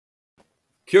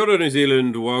Kia ora, New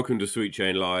Zealand. Welcome to Sweet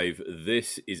Chain Live.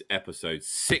 This is episode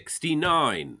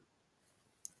 69.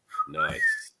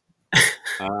 Nice.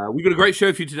 We've got a great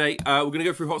show for you today. We're going to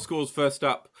go through hot scores first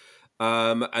up.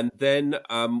 And then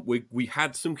we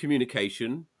had some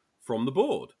communication from the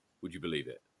board. Would you believe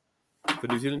it? For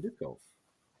New Zealand Disc Golf.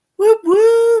 Whoop,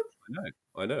 whoop.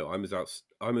 I know.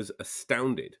 I'm as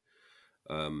astounded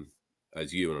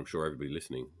as you, and I'm sure everybody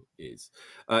listening is.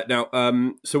 Now,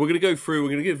 so we're going to go through. We're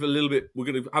going to give a little bit. We're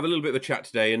going to have a little bit of a chat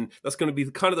today, and that's going to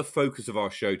be kind of the focus of our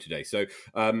show today. So,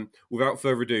 without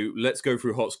further ado, let's go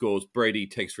through hot scores. Brady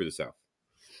takes through the South.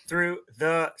 Through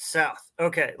the South.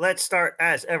 Okay, let's start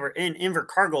as ever in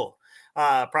Invercargill.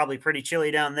 Probably pretty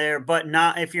chilly down there, but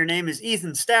not if your name is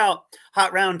Ethan Stout.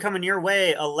 Hot round coming your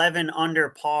way, 11 under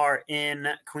par in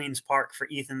Queen's Park for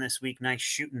Ethan this week. Nice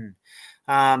shooting.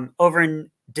 Over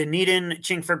in Dunedin,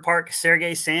 Chingford Park,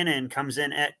 Sergey Sanin comes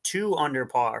in at 2 under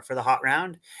par for the hot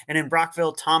round. And in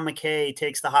Brockville, Tom McKay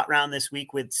takes the hot round this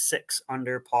week with 6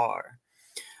 under par.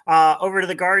 Over to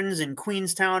the Gardens in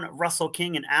Queenstown, Russell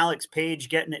King and Alex Page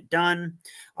getting it done.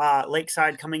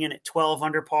 Lakeside coming in at 12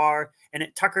 under par. And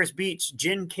at Tucker's Beach,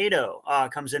 Jin Cato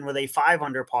comes in with a 5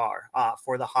 under par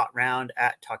for the hot round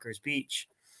at Tucker's Beach.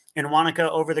 In Wanaka,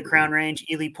 over the Crown Range,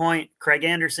 Ely Point, Craig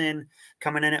Anderson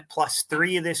coming in at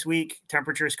 +3 this week.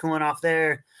 Temperatures cooling off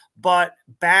there. But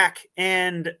back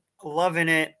and loving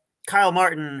it, Kyle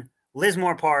Martin,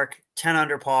 Lismore Park, 10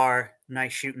 under par.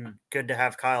 Nice shooting. Good to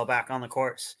have Kyle back on the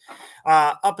course.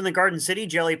 Up in the Garden City,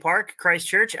 Jelly Park,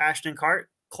 Christchurch, Ashton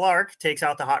Clark takes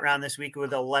out the hot round this week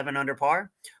with 11 under par.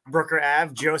 Brooker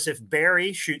Ave, Joseph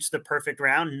Barry shoots the perfect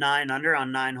round, 9 under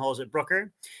on 9 holes at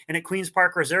Brooker. And at Queen's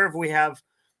Park Reserve, we have,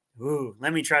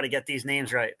 let me try to get these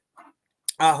names right.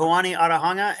 Huani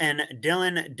Arahanga and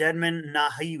Dylan Deadman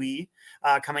Nahiwi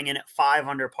coming in at 5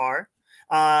 under par.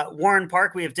 Warren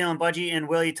Park, we have Dylan Budgie and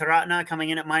Willie Taratna coming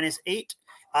in at -8.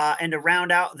 And to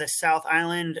round out the South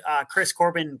Island, Chris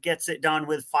Corbin gets it done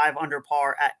with 5 under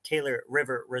par at Taylor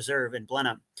River Reserve in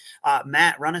Blenheim.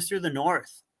 Matt, run us through the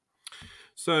North.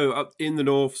 So up in the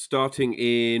North, starting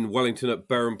in Wellington at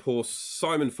Berhampore,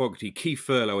 Simon Fogarty, Keith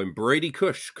Furlow and Brady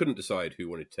Cush couldn't decide who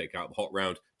wanted to take out the hot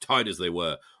round, tied as they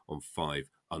were on 5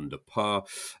 under par.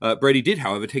 Brady did,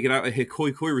 however, take it out at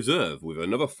Hikoikoi Reserve with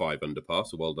another 5 under par,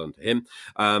 so well done to him.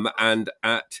 And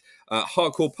at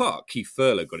Harcourt Park, Keith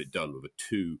Furlow got it done with a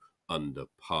 2 under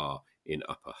par in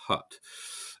Upper Hutt.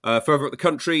 Further up the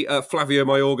country, Flavio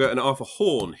Mayorga and Arthur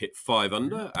Horn hit 5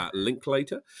 under at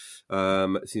Linklater.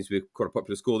 It seems to be quite a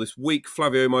popular score this week.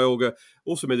 Flavio Mayorga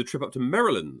also made the trip up to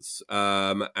Maryland's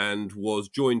and was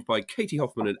joined by Katie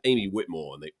Hoffman and Amy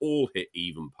Whitmore, and they all hit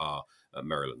even par at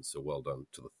Maryland, so well done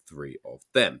to the 3 of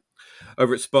them.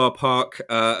 Over at Spa Park,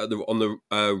 on the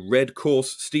red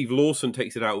course, Steve Lawson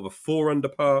takes it out with a 4 under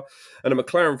par, and at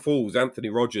McLaren Falls, Anthony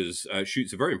Rogers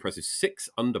shoots a very impressive 6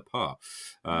 under par.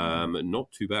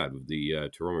 Not too bad with the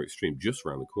Toronto Extreme just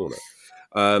around the corner.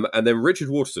 And then Richard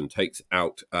Waterson takes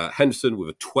out Henderson with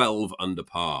a 12 under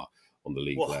par on the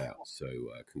league layout, so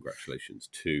congratulations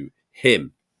to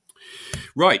him.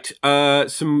 Right,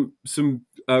 some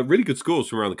really good scores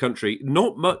from around the country.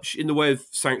 Not much in the way of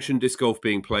sanctioned disc golf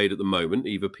being played at the moment,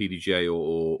 either PDGA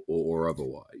or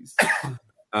otherwise.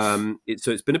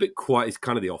 It's been a bit quiet. It's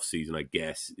kind of the off season, I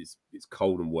guess. It's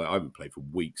cold and wet. I haven't played for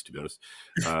weeks, to be honest.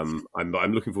 I'm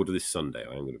looking forward to this Sunday.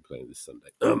 I am going to play this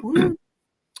Sunday.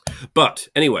 But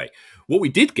anyway, what we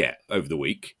did get over the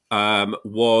week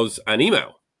was an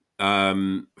email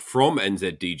from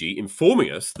NZDG informing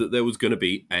us that there was going to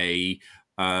be a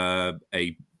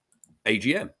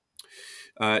AGM.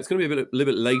 It's going to be a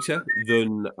little bit later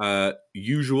than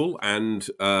usual, and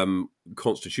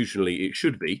constitutionally it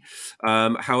should be.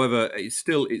 However, it's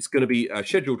going to be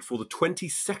scheduled for the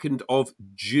 22nd of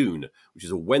June, which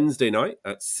is a Wednesday night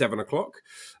at 7 o'clock.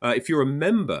 If you're a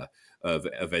member of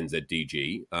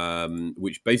NZDG,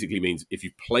 which basically means if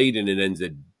you've played in an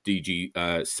NZDG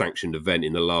sanctioned event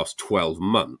in the last 12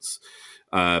 months,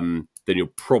 then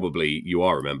you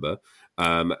are a member,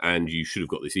 and you should have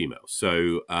got this email.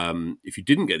 So if you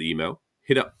didn't get the email,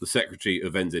 hit up the secretary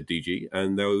of NZDG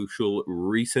and they shall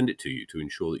resend it to you to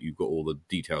ensure that you've got all the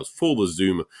details for the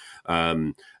Zoom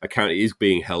account. It is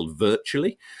being held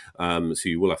virtually, so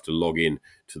you will have to log in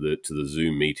to the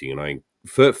Zoom meeting. And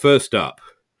first up,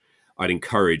 I'd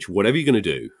encourage, whatever you're going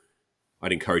to do,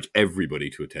 I'd encourage everybody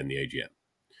to attend the AGM.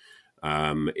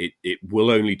 It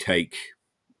will only take,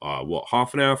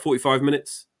 half an hour, 45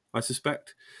 minutes, I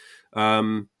suspect.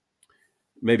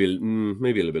 Maybe a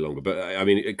little bit longer, but I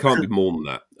mean, it can't be more than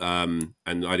that.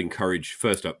 And I'd encourage,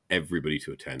 first up, everybody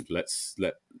to attend.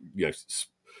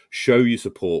 show your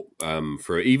support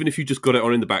for it, even if you just got it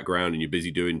on in the background and you're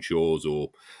busy doing chores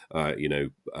or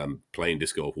playing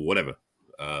disc golf or whatever.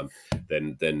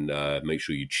 Then make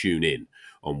sure you tune in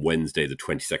on Wednesday, the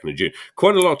 22nd of June.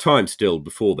 Quite a lot of time still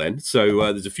before then, so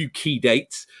there's a few key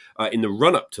dates in the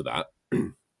run up to that.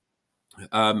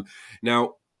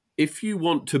 Now, if you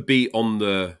want to be on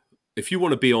the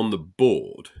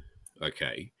board,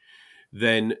 okay,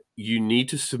 then you need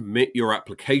to submit your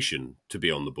application to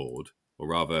be on the board, or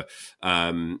rather,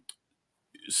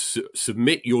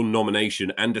 submit your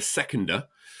nomination and a seconder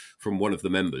from one of the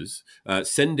members.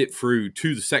 Send it through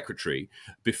to the secretary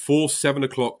before 7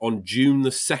 o'clock on June the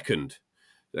 2nd.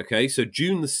 Okay, so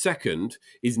June the 2nd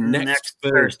is next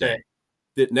Thursday.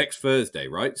 Next Thursday,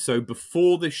 right? So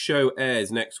before this show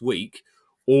airs next week,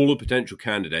 all the potential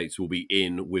candidates will be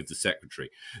in with the secretary.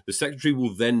 The secretary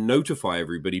will then notify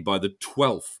everybody by the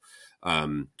 12th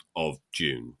of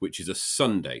June, which is a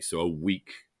Sunday, so a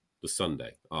week the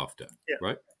Sunday after,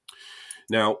 right?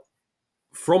 Now,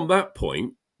 from that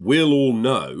point, we'll all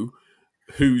know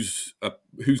who's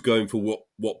going for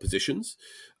what positions,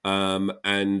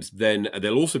 and then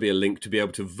there'll also be a link to be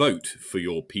able to vote for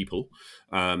your people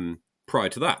prior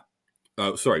to that.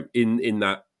 In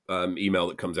that email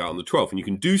that comes out on the 12th, and you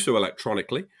can do so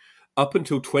electronically up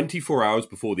until 24 hours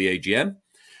before the AGM.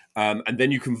 And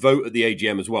then you can vote at the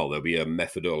AGM as well. There'll be a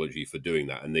methodology for doing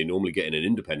that. And they normally get in an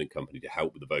independent company to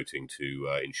help with the voting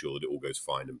to ensure that it all goes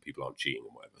fine and people aren't cheating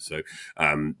and whatever. So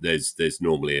there's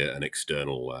normally an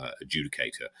external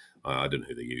adjudicator. I don't know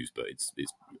who they use, but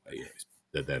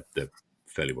they're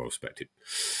fairly well respected.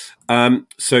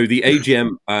 So the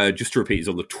AGM, just to repeat, is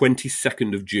on the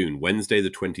 22nd of June, Wednesday, the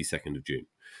 22nd of June.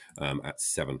 At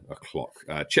 7 o'clock.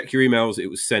 Check your emails. It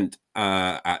was sent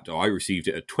I received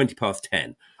it at 20 past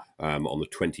 10 on the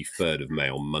 23rd of May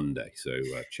on Monday. So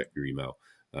check your email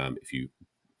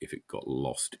if it got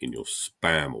lost in your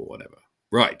spam or whatever.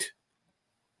 Right.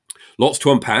 Lots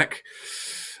to unpack.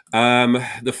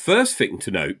 The first thing to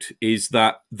note is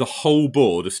that the whole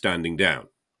board are standing down.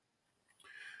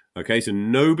 Okay, so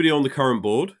nobody on the current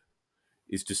board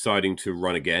is deciding to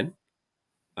run again.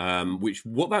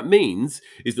 What that means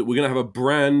is that we're going to have a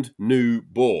brand new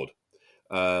board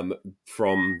from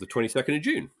the 22nd of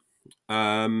June.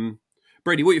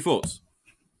 Brady, what are your thoughts?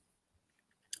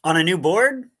 On a new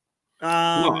board?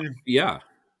 Yeah.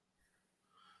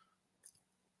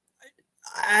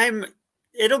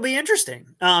 It'll be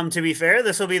interesting. To be fair,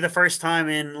 this will be the first time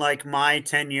in like my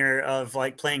tenure of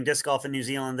like playing disc golf in New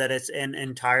Zealand that it's an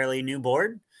entirely new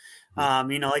board.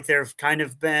 Like there've kind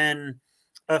of been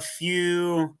a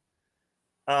few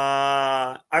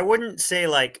I wouldn't say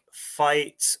like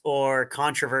fights or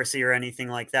controversy or anything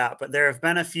like that, but there have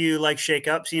been a few like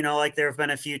shakeups, like there have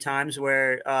been a few times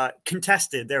where there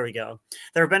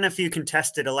have been a few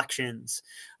contested elections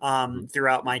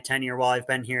throughout my tenure while I've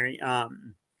been here.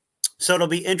 So it'll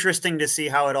be interesting to see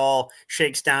how it all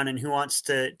shakes down and who wants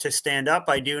to stand up.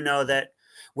 I do know that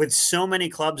with so many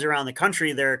clubs around the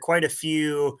country, there are quite a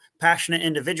few passionate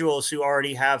individuals who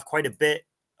already have quite a bit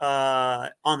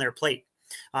on their plate.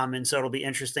 And so it'll be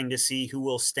interesting to see who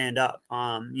will stand up.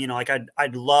 Like I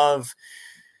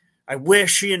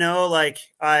wish, we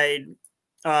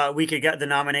could get the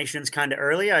nominations kind of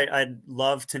early. I'd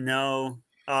love to know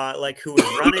like who is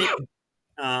running.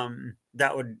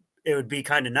 It would be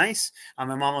kind of nice.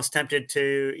 I'm almost tempted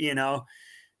to,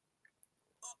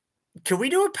 can we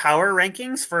do a power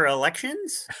rankings for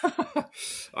elections?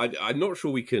 I'm not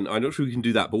sure we can. I'm not sure we can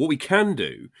do that. But what we can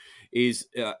do is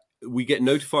we get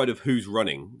notified of who's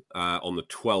running on the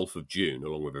 12th of June,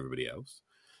 along with everybody else.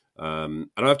 And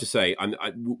I have to say,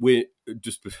 we're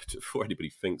just before anybody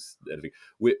thinks anything,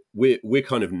 we're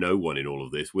kind of no one in all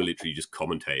of this. We're literally just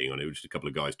commentating on it. We're just a couple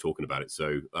of guys talking about it.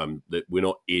 So that we're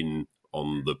not in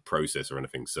on the process or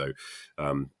anything. So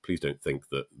please don't think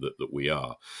that we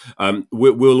are.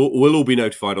 We'll all be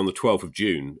notified on the 12th of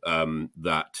June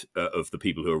that of the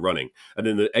people who are running. And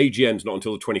then the AGM's not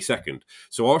until the 22nd.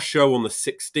 So our show on the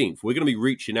 16th, we're going to be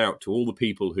reaching out to all the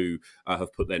people who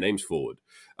have put their names forward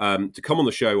to come on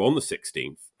the show on the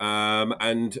 16th.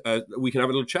 And we can have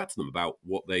a little chat to them about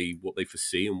what they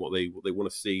foresee and what they want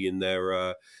to see in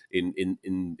their in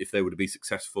if they were to be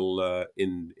successful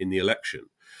in the election.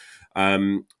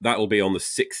 That'll be on the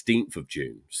 16th of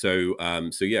June. So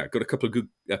yeah, got a couple of good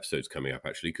episodes coming up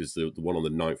actually, because the one on the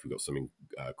 9th we've got something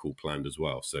cool planned as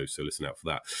well. So listen out for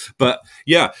that. But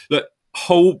yeah, look,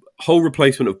 whole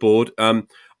replacement of board.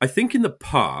 I think in the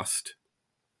past,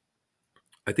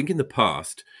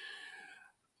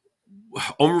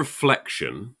 on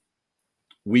reflection,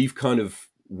 we've kind of,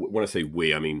 when I say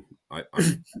I'm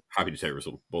happy to take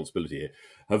responsibility here,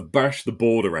 have bashed the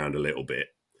board around a little bit.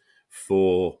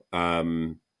 for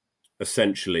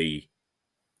essentially,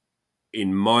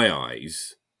 in my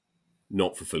eyes,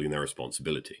 not fulfilling their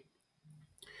responsibility.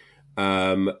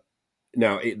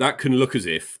 Now, that can look as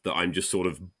if that I'm just sort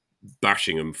of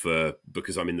bashing them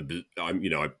because I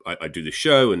do this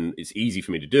show and it's easy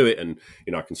for me to do it, and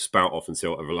I can spout off and say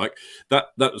whatever I like.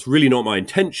 That's really not my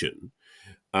intention.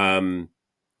 Well,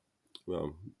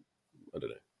 I don't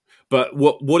know, but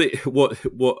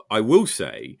what I will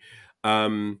say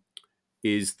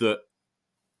is that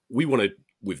we want to,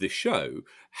 with this show,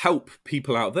 help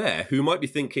people out there who might be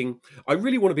thinking, I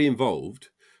really want to be involved,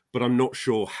 but I'm not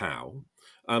sure how.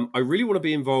 I really want to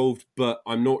be involved, but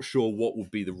I'm not sure what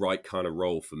would be the right kind of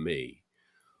role for me.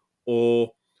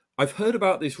 Or I've heard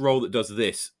about this role that does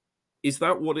this. Is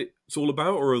that what it's all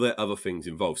about, or are there other things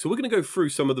involved? So we're going to go through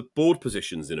some of the board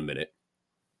positions in a minute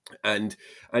and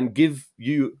give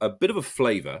you a bit of a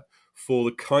flavour for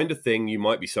the kind of thing you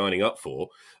might be signing up for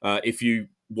if you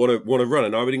want to run.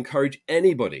 And I would encourage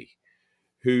anybody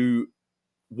who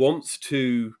wants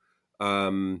to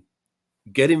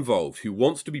get involved, who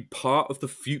wants to be part of the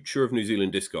future of New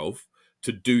Zealand disc golf,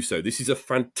 to do so. This is a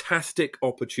fantastic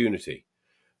opportunity.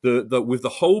 With the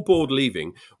whole board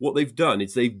leaving, what they've done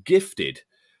is they've gifted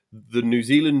the New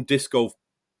Zealand disc golf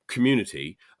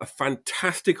community a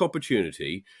fantastic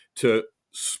opportunity to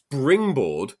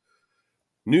springboard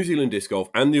New Zealand disc golf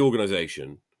and the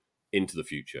organisation into the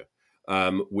future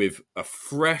with a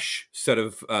fresh set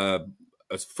of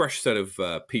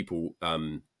people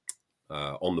on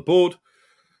the board.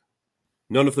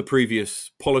 None of the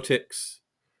previous politics,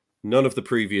 none of the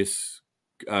previous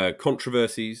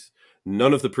controversies,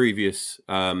 none of the previous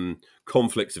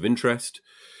conflicts of interest,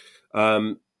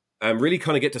 and really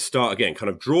kind of get to start again, kind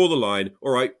of draw the line.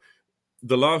 All right,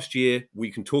 the last year,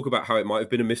 we can talk about how it might have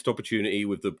been a missed opportunity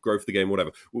with the growth of the game,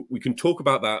 whatever. We can talk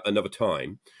about that another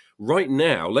time. Right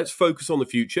now, let's focus on the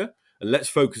future, and let's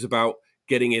focus about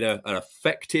getting in an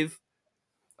effective,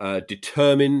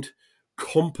 determined,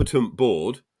 competent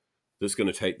board that's going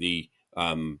to take the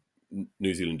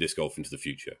New Zealand disc golf into the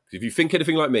future. Because if you think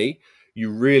anything like me, you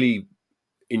really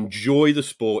enjoy the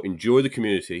sport, enjoy the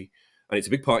community, and it's a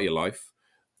big part of your life,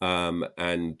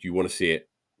 and you want to see it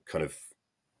kind of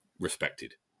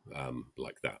respected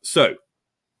like that. So,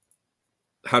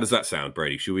 how does that sound,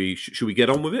 Brady? Should we get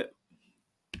on with it?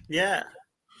 Yeah.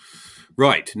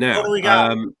 Right now, what do we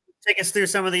got? Take us through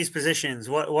some of these positions.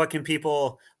 What can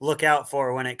people look out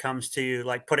for when it comes to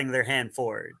like putting their hand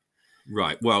forward?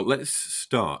 Right. Well, let's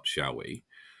start, shall we?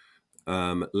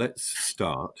 Let's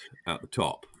start at the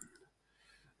top.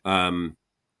 Oh,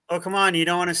 come on. You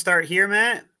don't want to start here,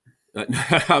 Matt?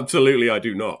 Absolutely, I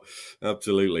do not.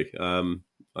 Absolutely.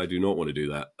 I do not want to do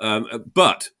that.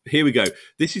 But here we go.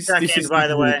 This is by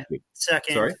the way.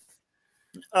 Second. Sorry?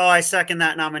 Oh, I second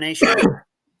that nomination.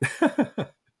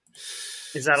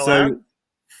 Is that allowed?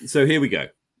 So here we go.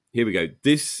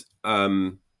 This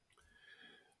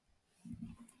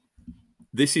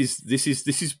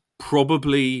is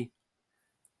probably,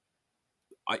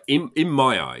 in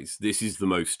my eyes, this is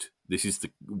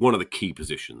one of the key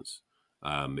positions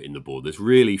in the board. There's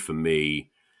really, for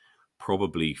me,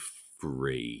 probably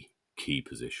 3 key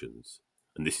positions,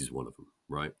 and this is one of them.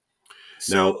 Right.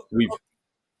 So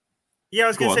I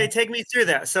was going to say, take me through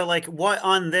that. So, like, what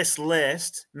on this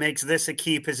list makes this a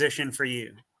key position for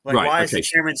you? Like, right, why is the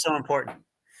chairman so important?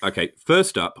 Okay,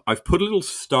 first up, I've put a little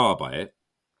star by it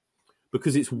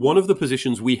because it's one of the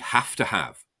positions we have to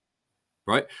have,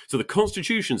 right? So the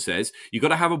Constitution says you've got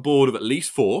to have a board of at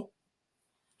least 4,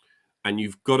 and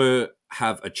you've got to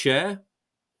have a chair,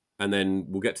 and then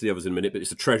we'll get to the others in a minute, but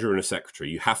it's a treasurer and a secretary.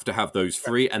 You have to have those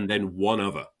 3 and then one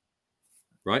other,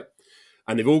 right?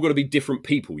 And they've all got to be different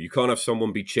people. You can't have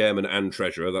someone be chairman and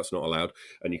treasurer. That's not allowed.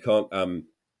 And you can't.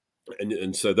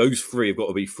 And so those 3 have got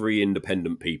to be 3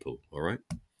 independent people. All right.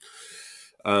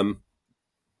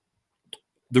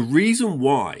 The reason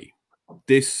why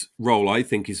this role, I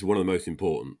think, is one of the most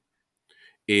important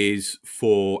is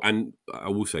and I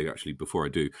will say, actually, before I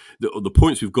do, the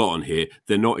points we've got on here,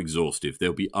 they're not exhaustive.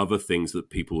 There'll be other things that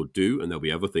people will do, and there'll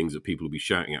be other things that people will be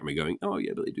shouting at me going, oh,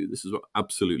 yeah, but they do this as well.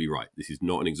 Absolutely right. This is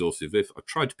not an exhaustive list. I've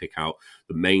tried to pick out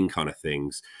the main kind of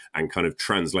things and kind of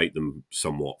translate them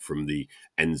somewhat from the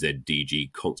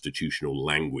NZDG constitutional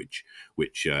language,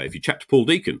 which, if you chat to Paul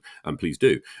Deacon, and please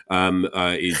do, you'll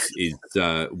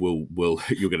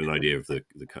get an idea of the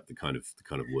kind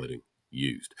of wording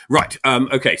used. Right.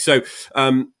 Okay. So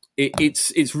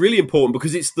it's really important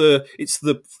because it's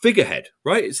the figurehead,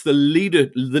 right? It's the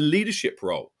leadership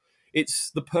role.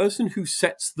 It's the person who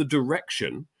sets the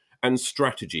direction and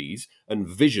strategies and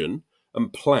vision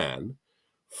and plan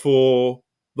for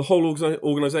the whole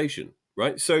organization,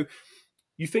 right? So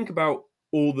you think about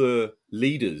all the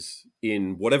leaders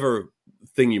in whatever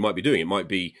thing you might be doing. It might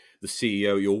be the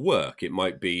CEO of your work. It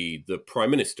might be the prime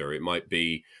minister. It might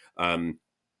be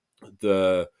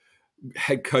the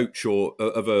head coach or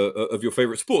of your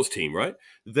favorite sports team, right?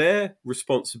 Their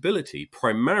responsibility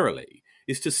primarily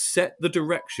is to set the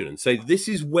direction and say, this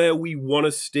is where we want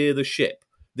to steer the ship.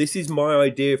 This is my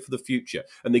idea for the future.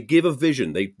 And they give a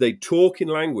vision. They talk in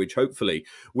language, hopefully,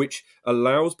 which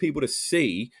allows people to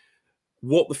see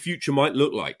what the future might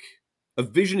look like. A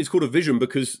vision is called a vision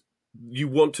because you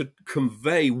want to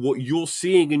convey what you're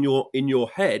seeing in your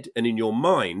head and in your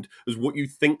mind as what you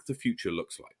think the future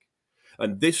looks like.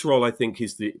 And this role, I think,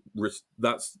 is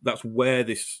that's where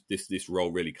this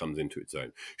role really comes into its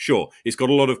own. Sure, it's got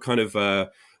a lot of kind of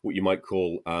what you might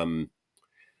call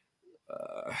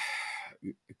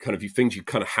kind of things you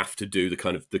kind of have to do, the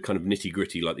kind of nitty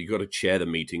gritty, like you've got to chair the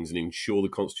meetings and ensure the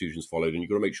constitution's followed, and you've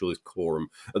got to make sure there's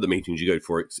quorum at the meetings you go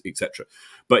for, etc.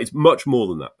 But it's much more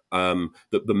than that.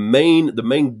 The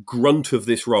main grunt of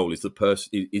this role is the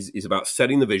person is about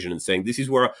setting the vision and saying, this is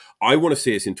where I want to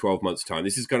see us in 12 months' time.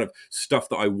 This is kind of stuff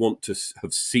that I want to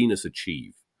have seen us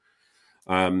achieve.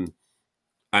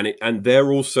 And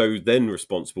they're also then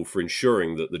responsible for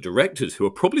ensuring that the directors, who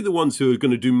are probably the ones who are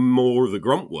going to do more of the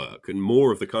grunt work and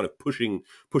more of the kind of pushing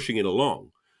it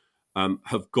along,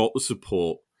 have got the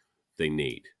support they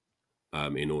need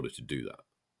in order to do that.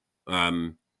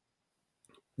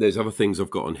 There's other things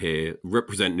I've got on here: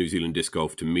 represent New Zealand disc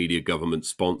golf to media, government,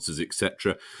 sponsors,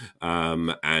 etc.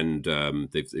 And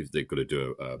they've got to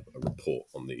do a report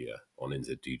on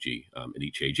NZDG in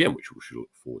each AGM, which we should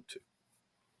look forward to.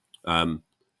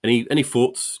 Any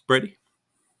thoughts, Brady?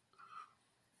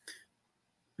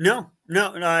 No.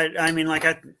 I mean, like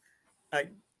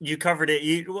you covered it.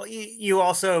 You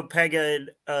also peg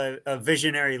a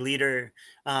visionary leader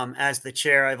as the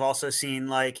chair. I've also seen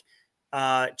like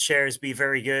chairs be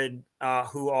very good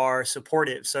who are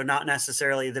supportive. So not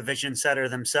necessarily the vision setter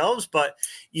themselves, but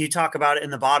you talk about it in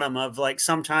the bottom of like,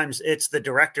 sometimes it's the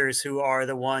directors who are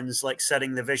the ones like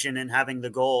setting the vision and having the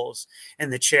goals,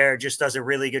 and the chair just does a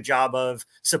really good job of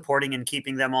supporting and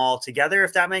keeping them all together,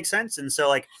 if that makes sense. And so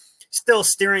like still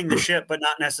steering the ship, but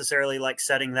not necessarily like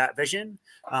setting that vision.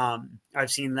 I've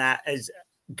seen that as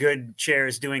good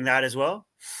chairs doing that as well.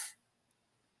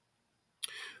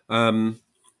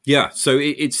 Yeah, so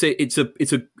it's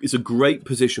a great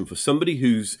position for somebody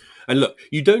who's, and look,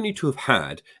 you don't need to have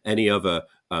had any other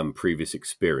previous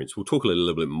experience. We'll talk a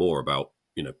little bit more about,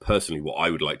 personally what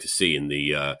I would like to see in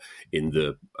the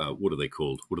what are they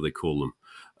called? What do they call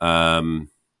them?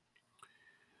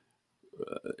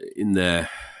 In their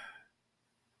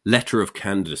letter of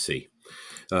candidacy.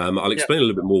 I'll explain a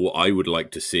little bit more what I would like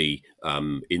to see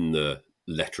in the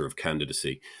letter of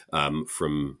candidacy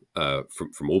from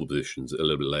all the positions a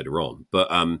little bit later on. But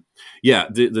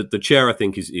the chair, I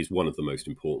think, is one of the most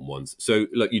important ones. So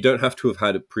look, you don't have to have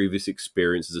had a previous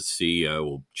experience as a CEO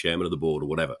or chairman of the board or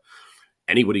whatever.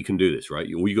 Anybody can do this, right?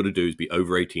 All you got to do is be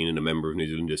over 18 and a member of New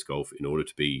Zealand Disc Golf in order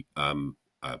to be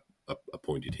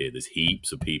appointed here. There's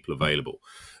heaps of people available,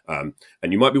 and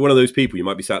you might be one of those people. You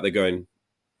might be sat there going,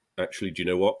 actually, do you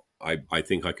know what? I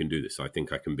think I can do this. I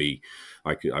think I can be.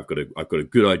 I've got a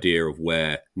good idea of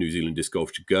where New Zealand disc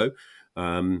golf should go.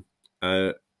 And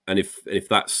if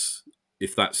that's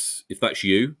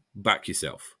you, back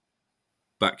yourself.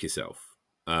 Back yourself.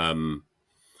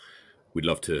 We'd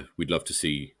love to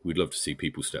see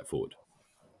people step forward.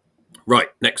 Right,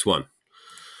 next one.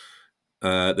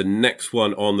 The next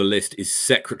one on the list is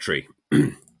secretary.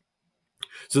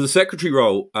 So the secretary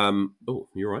role. Oh,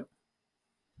 you're right.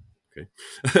 Okay.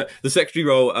 The secretary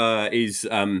role is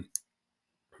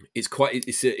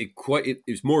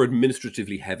it's more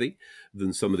administratively heavy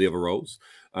than some of the other roles.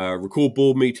 Record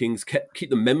board meetings, keep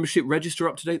the membership register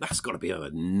up to date. That's got to be a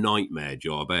nightmare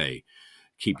job, eh?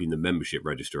 Keeping the membership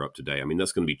register up to date. I mean,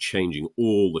 that's going to be changing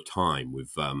all the time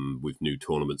with new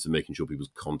tournaments, and making sure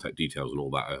people's contact details and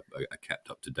all that are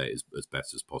kept up to date as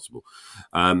best as possible.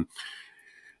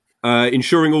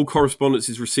 Ensuring all correspondence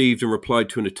is received and replied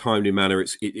to in a timely manner.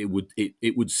 It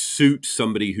would suit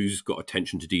somebody who's got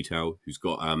attention to detail, who's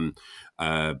got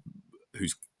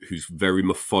who's very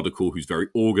methodical, who's very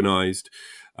organised.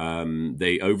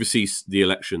 They oversee the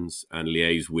elections and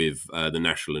liaise with the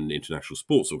national and international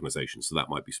sports organisations. So that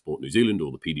might be Sport New Zealand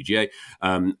or the PDGA,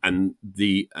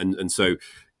 and so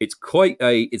it's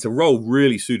a role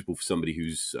really suitable for somebody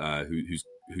who's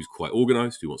quite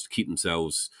organised, who wants to keep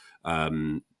themselves.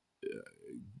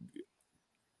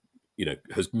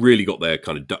 Has really got their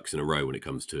kind of ducks in a row when it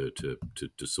comes to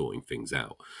sorting things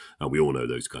out. We all know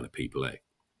those kind of people, eh?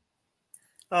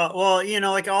 Well,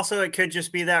 like also it could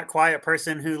just be that quiet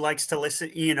person who likes to listen,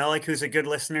 like who's a good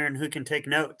listener and who can take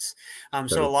notes. So a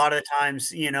Totally. lot of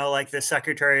times, like the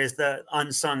secretary is the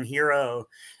unsung hero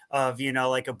of,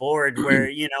 like a board where,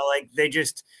 like they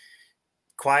just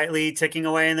quietly ticking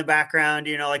away in the background,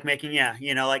 like making, yeah,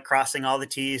 like crossing all the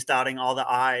T's, dotting all the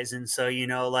I's. And so,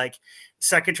 like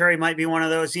secretary might be one of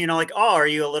those, like, oh, are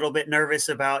you a little bit nervous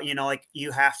about, like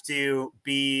you have to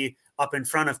be up in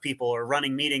front of people or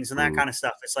running meetings and that Mm, kind of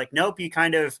stuff. It's like, nope, you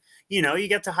kind of, you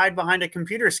get to hide behind a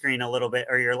computer screen a little bit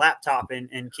or your laptop and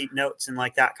keep notes and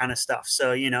like that kind of stuff.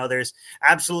 So, there's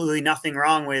absolutely nothing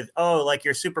wrong with, oh, like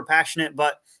you're super passionate,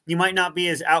 but you might not be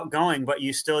as outgoing, but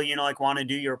you still, like want to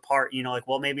do your part, like,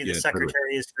 well, maybe the yeah, totally.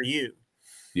 secretary is for you.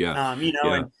 Yeah, yeah.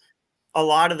 And a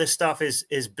lot of the stuff is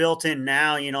built in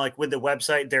now, like with the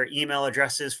website, their email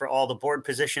addresses for all the board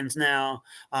positions now.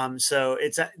 So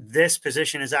this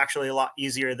position is actually a lot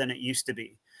easier than it used to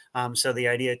be. So the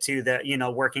idea too that,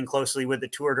 working closely with the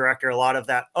tour director, a lot of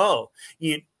that, and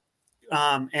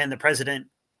the president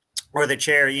or the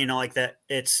chair, like that,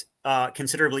 it's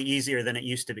considerably easier than it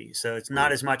used to be. So it's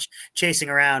not Mm. as much chasing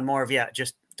around, more of, yeah,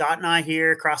 just dot an I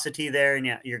here, cross a T there, and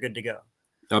yeah, you're good to go.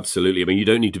 Absolutely. I mean, you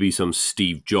don't need to be some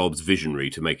Steve Jobs visionary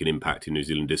to make an impact in New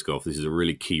Zealand disc golf. This is a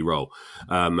really key role.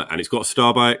 And it's got a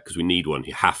star by it because we need one.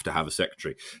 You have to have a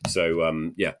secretary. So,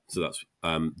 yeah, so that's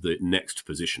the next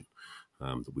position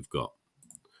that we've got.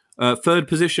 Third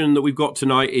position that we've got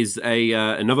tonight is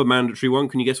another mandatory one.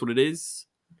 Can you guess what it is?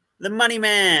 The money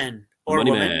man The or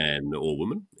money woman. man or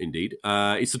woman, indeed.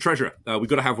 It's the treasurer. We've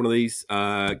got to have one of these.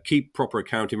 Keep proper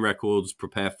accounting records.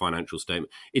 Prepare financial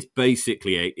statement. It's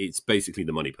basically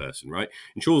the money person, right?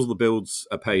 Ensures the bills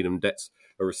are paid and debts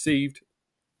are received.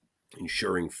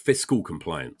 Ensuring fiscal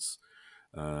compliance.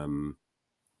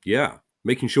 Yeah,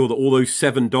 making sure that all those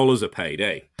 $7 are paid.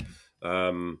 Eh?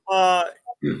 Uh,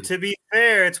 to be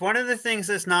fair, it's one of the things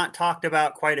that's not talked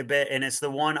about quite a bit, and it's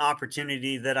the one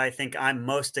opportunity that I think I'm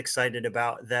most excited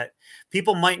about that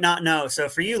people might not know. So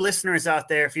for you listeners out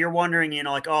there, if you're wondering,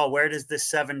 like, oh, where does this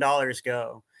 $7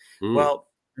 go? Mm, Well,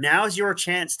 now's your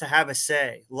chance to have a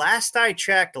say. Last I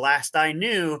checked, last I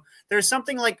knew, there's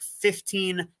something like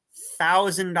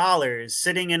 $15,000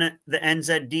 sitting in the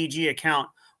NZDG account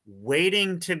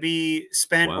waiting to be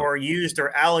spent wow. or used or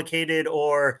allocated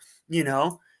or,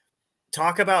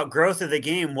 talk about growth of the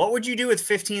game. What would you do with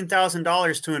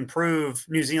 $15,000 to improve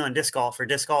New Zealand disc golf or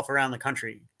disc golf around the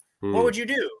country? What Mm, would you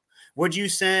do? Would you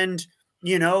send,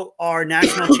 our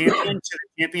national champion to the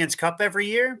Champions Cup every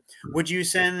year? Would you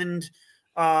send,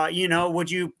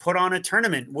 would you put on a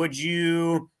tournament? Would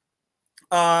you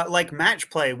like match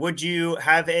play? Would you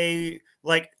have a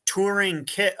like touring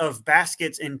kit of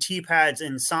baskets and tee pads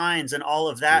and signs and all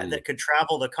of that mm, that could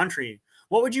travel the country?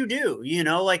 What would you do?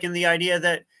 Like in the idea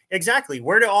that exactly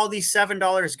where do all these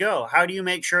 $7 go? How do you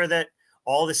make sure that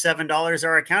all the $7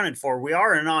 are accounted for? We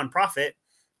are a nonprofit.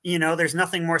 There's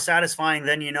nothing more satisfying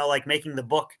than, like making the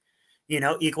book,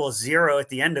 equals zero at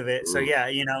the end of it. So mm. yeah,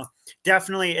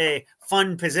 definitely a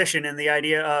fun position in the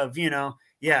idea of, yeah,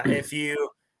 if you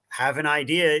have an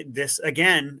idea, this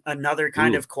again, another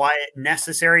kind Mm. of quiet,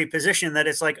 necessary position that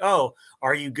it's like, oh,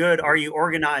 are you good? Are you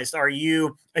organized? Are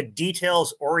you a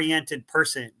details oriented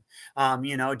person?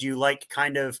 Do you like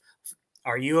kind of,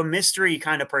 are you a mystery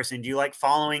kind of person? Do you like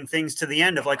following things to the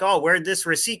end of like, oh, where'd this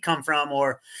receipt come from?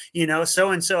 Or,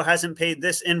 so and so hasn't paid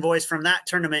this invoice from that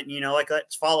tournament. Like,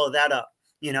 let's follow that up.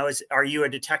 Are you a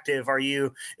detective?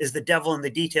 Is the devil in the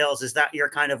details? Is that your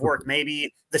kind of work?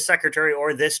 Maybe the secretary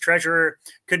or this treasurer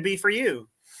could be for you.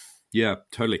 Yeah,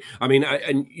 totally. I mean,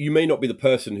 and you may not be the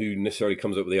person who necessarily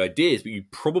comes up with the ideas, but you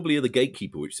probably are the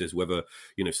gatekeeper, which says whether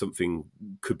something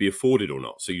could be afforded or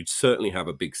not. So you'd certainly have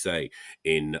a big say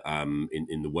in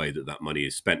the way that money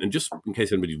is spent. And just in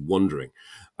case anybody's wondering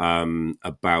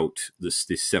about this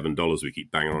 $7 we keep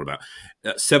banging on about,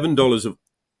 $7 of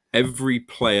every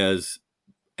player's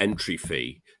entry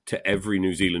fee to every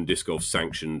New Zealand disc golf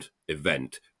sanctioned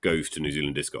event goes to New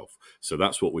Zealand disc golf. So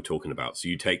that's what we're talking about. So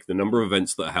you take the number of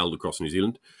events that are held across New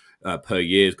Zealand per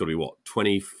year. It's got to be what,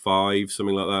 25,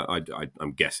 something like that.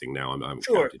 I'm guessing now. I haven't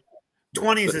Sure. counted.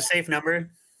 20 is But a safe number.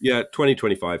 yeah, 20,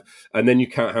 25. And then you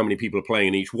count how many people are playing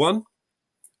in each one.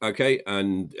 Okay.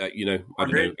 And, I don't know,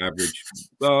 100. average.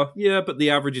 Yeah, but the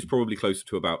average is probably closer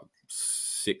to about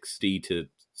 60 to,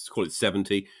 let's call it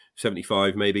 70,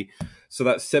 75 maybe. So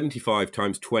that's 75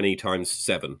 times 20 times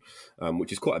 7,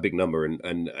 which is quite a big number.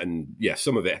 And yeah,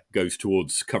 some of it goes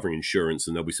towards covering insurance,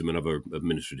 and there'll be some other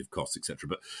administrative costs, etc.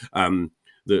 But a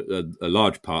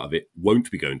large part of it won't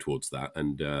be going towards that,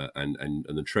 and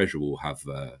the treasurer will have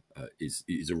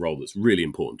is a role that's really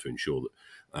important to ensure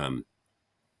that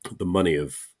the money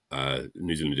of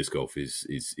New Zealand disc golf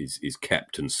is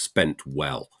kept and spent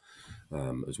well,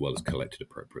 as well as collected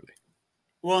appropriately.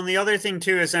 Well, and the other thing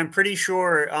too is I'm pretty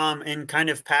sure in kind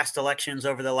of past elections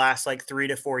over the last like 3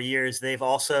 to 4 years, they've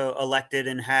also elected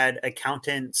and had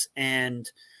accountants and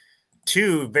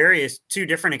two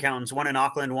different accountants, one in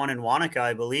Auckland, one in Wanaka,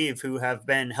 I believe, who have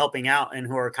been helping out and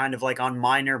who are kind of like on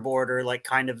minor board or like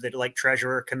kind of the like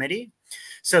treasurer committee.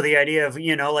 So the idea of,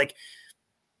 like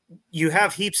you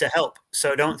have heaps of help.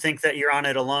 So don't think that you're on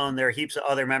it alone. There are heaps of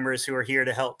other members who are here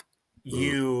to help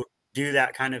you do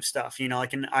that kind of stuff,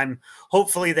 like, and I'm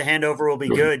hopefully the handover will be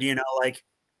good, like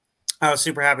I was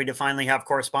super happy to finally have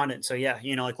correspondence. So yeah,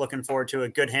 like looking forward to a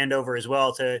good handover as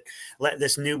well to let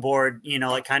this new board,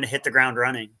 like kind of hit the ground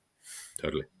running.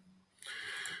 Totally.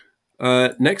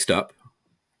 Next up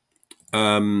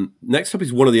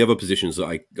is one of the other positions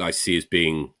that I see as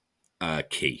being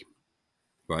key,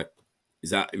 right?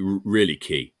 Is that really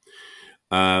key?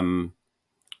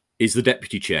 Is the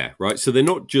deputy chair, right? So they're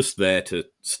not just there to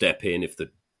step in if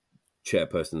the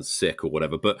chairperson's sick or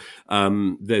whatever, but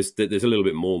there's a little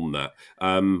bit more than that.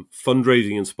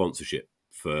 Fundraising and sponsorship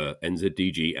for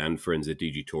NZDG and for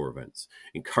NZDG tour events,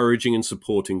 encouraging and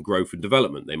supporting growth and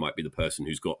development. They might be the person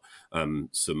who's got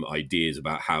some ideas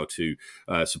about how to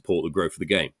support the growth of the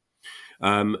game.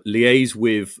 Liaise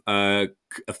with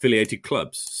affiliated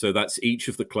clubs. So that's each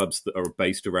of the clubs that are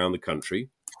based around the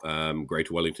country.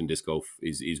 Greater Wellington Disc Golf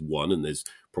is one, and there's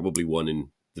probably one in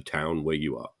the town where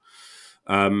you are.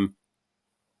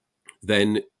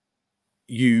 Then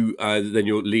you're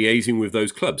liaising with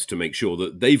those clubs to make sure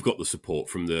that they've got the support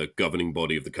from the governing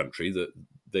body of the country, that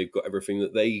they've got everything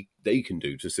that they can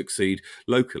do to succeed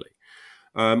locally.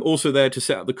 Also there to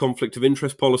set up the conflict of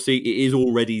interest policy. It is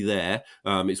already there.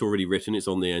 It's already written. It's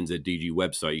on the NZDG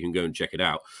website. You can go and check it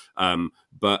out.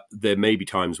 But there may be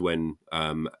times when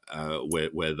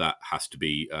where that has to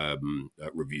be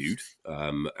reviewed,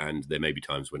 and there may be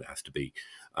times when it has to be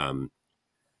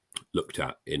looked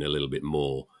at in a little bit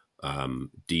more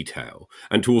detail,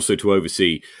 and to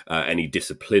oversee any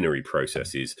disciplinary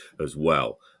processes as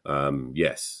well.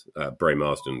 Yes, Bray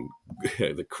Marsden,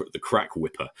 the crack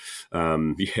whipper.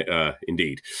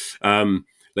 Indeed.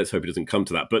 Let's hope it doesn't come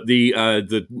to that. But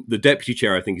the deputy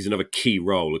chair, I think, is another key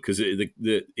role, because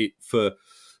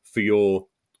for your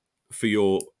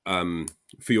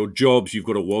jobs, you've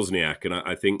got a Wozniak, and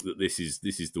I think that this is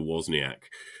the Wozniak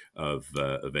of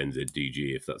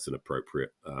NZDG, if that's an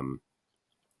appropriate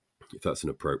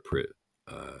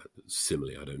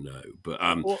simile. I don't know, but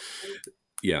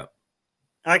yeah.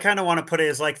 I kind of want to put it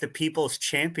as like the people's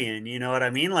champion, you know what I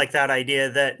mean? Like that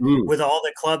idea that with all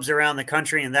the clubs around the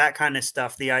country and that kind of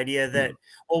stuff, the idea that,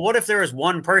 well, what if there was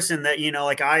one person that,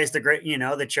 like I, as the great,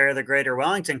 the chair of the Greater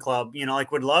Wellington Club,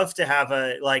 like would love to have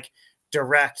a like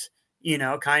direct,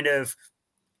 kind of,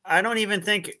 I don't even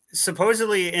think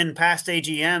supposedly in past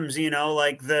AGMs,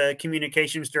 like the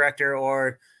communications director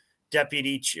or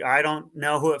deputy, I don't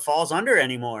know who it falls under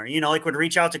anymore, like would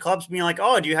reach out to clubs being like,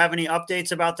 oh, do you have any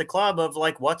updates about the club of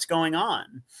like what's going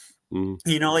on?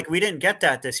 Like we didn't get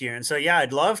that this year. And so, yeah,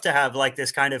 I'd love to have like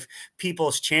this kind of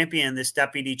people's champion, this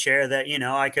deputy chair that,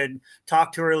 I could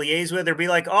talk to or liaise with, or be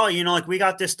like, oh, like we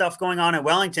got this stuff going on at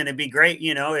Wellington. It'd be great,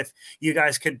 if you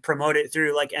guys could promote it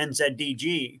through like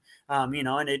NZDG,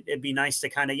 and it'd be nice to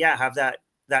kind of, have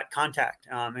that contact.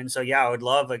 And so, I would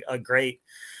love a great,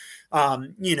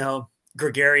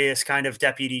 gregarious kind of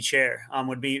deputy chair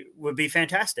would be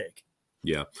fantastic.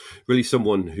 Yeah, really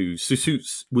someone who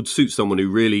would suit someone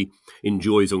who really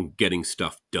enjoys on getting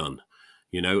stuff done.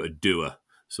 A doer,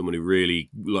 someone who really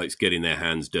likes getting their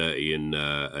hands dirty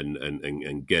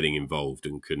and getting involved,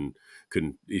 and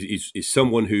is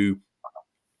someone who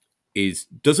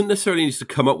doesn't necessarily need to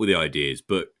come up with the ideas,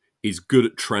 but is good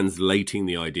at translating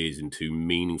the ideas into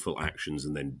meaningful actions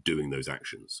and then doing those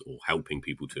actions, or helping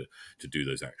people to do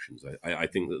those actions. I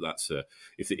think that's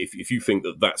if you think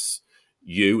that that's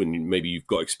you, and maybe you've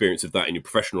got experience of that in your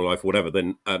professional life or whatever,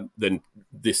 then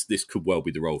this could well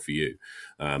be the role for you.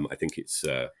 I think it's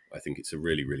a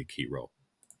really, really key role.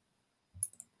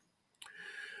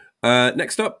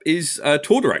 Next up is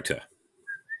tour director.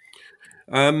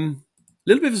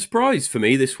 Little bit of a surprise for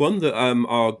me, this one, that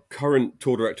our current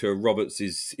tour director Roberts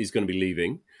is going to be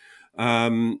leaving.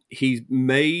 He's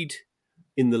made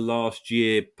in the last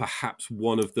year perhaps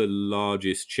one of the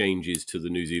largest changes to the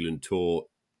New Zealand tour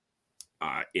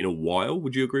in a while.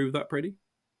 Would you agree with that, Brady?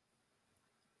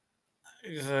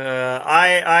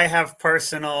 I have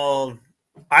personal.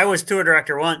 I was tour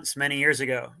director once many years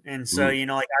ago, and so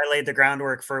like I laid the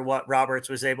groundwork for what Roberts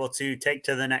was able to take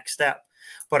to the next step.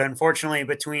 But unfortunately,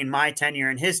 between my tenure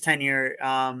and his tenure,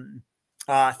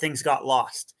 things got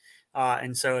lost.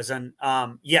 And so as an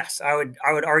yes, I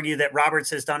would argue that Roberts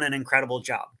has done an incredible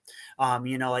job.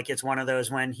 Like it's one of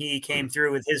those when he came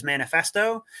through with his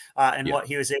manifesto and Yeah. what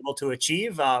he was able to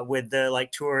achieve with the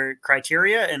like tour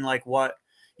criteria and like what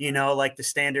like the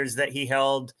standards that he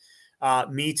held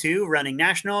Me Too running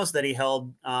nationals, that he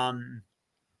held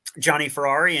Johnny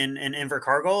Ferrari and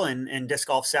Invercargill and Disc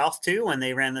Golf South too when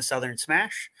they ran the Southern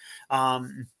Smash.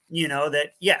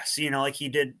 That yes, like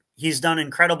he's done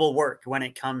incredible work when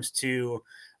it comes to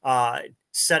uh,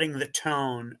 setting the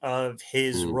tone of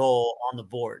his Mm, role on the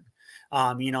board.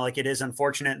 Like it is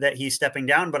unfortunate that he's stepping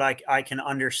down, but I can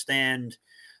understand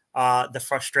the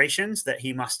frustrations that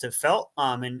he must have felt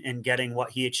in getting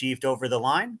what he achieved over the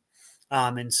line.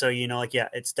 And so, like, yeah,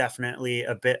 it's definitely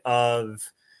a bit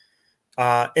of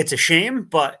it's a shame,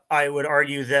 but I would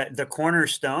argue that the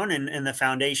cornerstone and the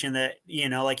foundation that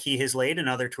like he has laid and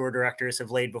other tour directors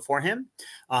have laid before him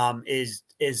is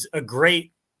a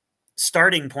great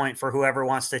starting point for whoever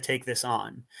wants to take this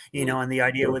on. mm, And the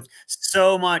idea sure. with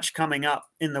so much coming up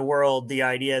in the world, the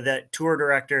idea that tour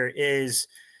director is,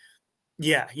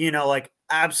 yeah, like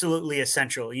absolutely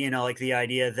essential. Like the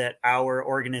idea that our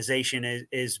organization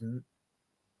is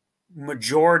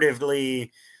majoritively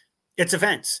it's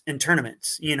events and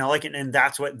tournaments, like, and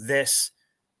that's what this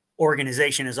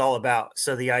organization is all about.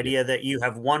 So the Yeah. idea that you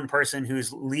have one person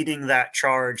who's leading that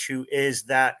charge, who is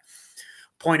that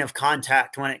point of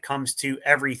contact when it comes to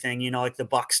everything, like the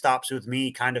buck stops with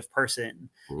me kind of person.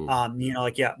 Mm,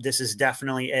 Like, yeah, this is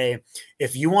definitely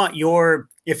if you want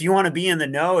to be in the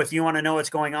know, if you want to know what's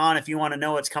going on, if you want to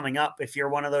know what's coming up, if you're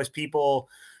one of those people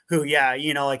who, yeah,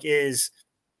 like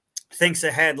thinks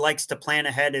ahead, likes to plan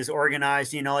ahead, is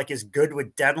organized, like is good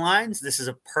with deadlines, this is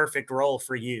a perfect role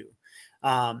for you.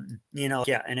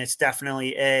 Yeah, and it's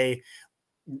definitely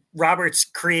Roberts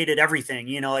created everything,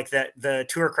 like that the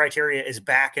tour criteria is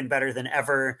back and better than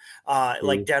ever.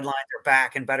 Like mm. deadlines are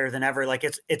back and better than ever. Like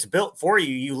it's built for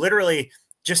you. You literally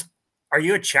just are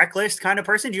you a checklist kind of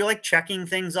person? Do you like checking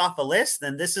things off a list?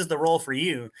 Then this is the role for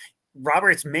you.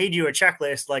 Roberts made you a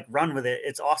checklist, like run with it.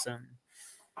 It's awesome.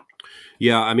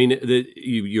 Yeah, I mean,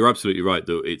 you're absolutely right.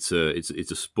 Though it's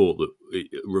a sport that it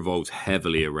revolves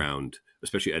heavily around,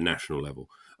 especially at a national level,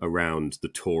 around the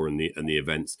tour and the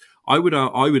events. I would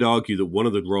argue that one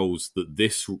of the roles that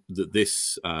this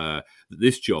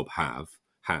job has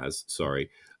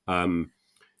um,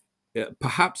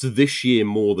 perhaps this year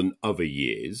more than other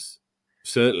years.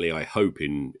 Certainly, I hope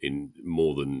in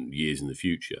more than years in the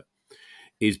future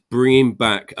is bringing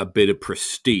back a bit of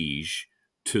prestige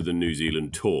to the New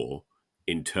Zealand tour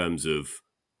in terms of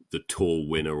the tour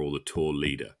winner or the tour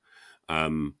leader,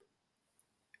 um,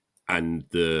 and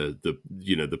the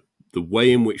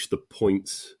way in which the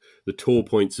tour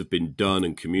points have been done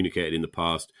and communicated in the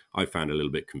past, I found a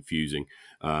little bit confusing.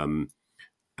 And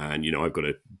I've got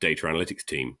a data analytics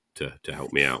team to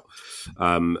help me out,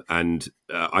 and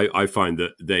I find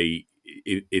that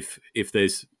if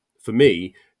there's for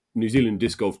me, New Zealand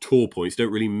disc golf tour points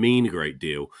don't really mean a great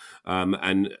deal, and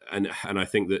I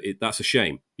think that that's a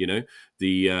shame. You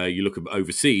look at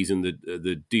overseas and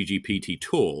the DGPT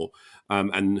tour,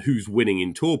 and who's winning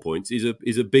in tour points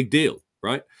is a big deal,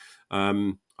 right?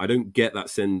 I don't get that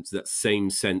same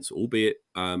sense, albeit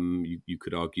you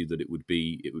could argue that it would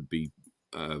be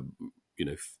uh,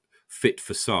 fit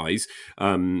for size.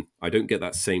 I don't get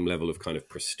that same level of kind of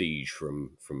prestige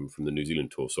from the New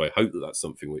Zealand tour. So I hope that that's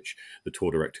something which the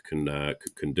tour director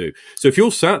can do. So if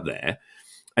you're sat there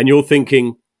and you're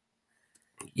thinking,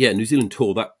 yeah, New Zealand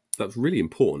tour, that's really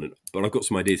important, but I've got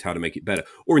some ideas how to make it better.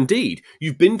 Or indeed,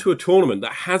 you've been to a tournament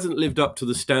that hasn't lived up to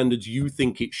the standards you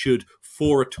think it should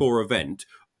for a tour event,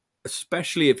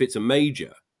 especially if it's a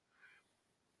major,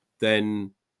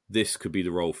 then this could be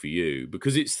the role for you,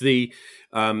 because it's the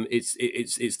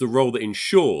role that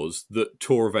ensures that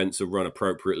tour events are run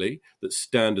appropriately, that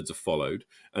standards are followed,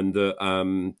 and that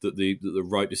the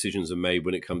right decisions are made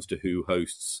when it comes to who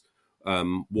hosts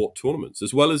what tournaments,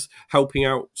 as well as helping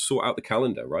out sort out the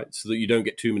calendar, right? So that you don't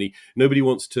get too many. Nobody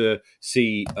wants to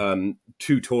see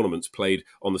two tournaments played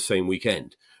on the same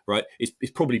weekend, right?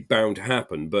 It's probably bound to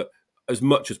happen, but as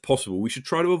much as possible, we should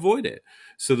try to avoid it,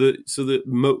 so that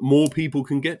more people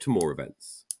can get to more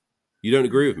events. You don't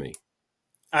agree with me?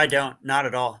 I don't, not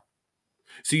at all.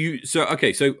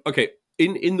 Okay.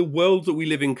 In the world that we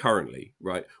live in currently,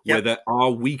 right, where Yep. there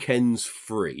are weekends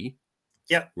free,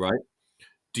 Yep. right?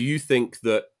 Do you think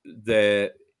that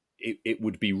it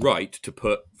would be right to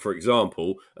put, for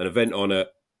example, an event on a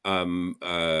I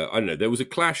don't know, there was a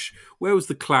clash. Where was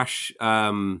the clash?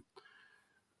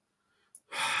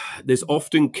 There's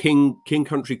often King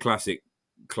Country Classic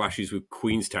clashes with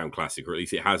Queenstown Classic, or at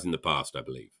least it has in the past, I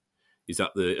believe. Is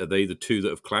that are they the two that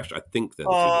have clashed? I think they're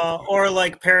the two that have clashed. Or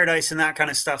like Paradise and that kind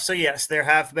of stuff. So yes, there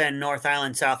have been North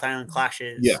Island, South Island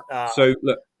clashes. Yeah. So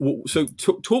look,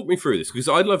 talk me through this, because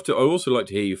I'd love to. I also like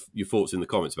to hear your thoughts in the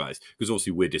comments about this, because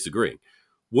obviously we're disagreeing.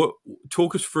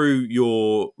 Talk us through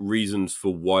your reasons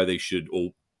for why they should,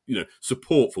 or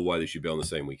support for why they should be on the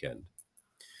same weekend.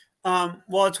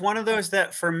 Well, it's one of those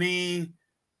that for me,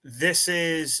 this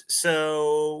is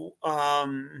so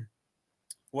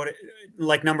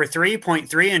like number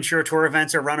 3.3, ensure tour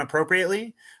events are run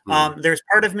appropriately. There's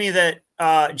part of me that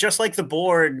just like the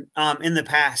board in the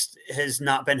past has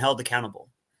not been held accountable.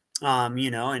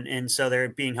 And so they're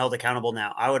being held accountable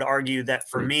now. I would argue that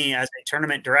for me as a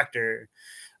tournament director,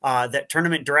 that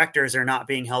tournament directors are not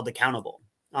being held accountable.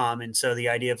 And so the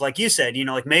idea of, like you said,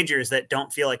 like majors that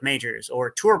don't feel like majors,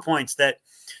 or tour points that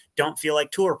don't feel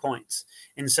like tour points.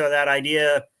 And so that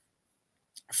idea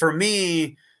for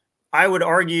me, I would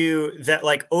argue that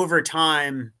like over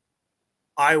time,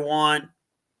 I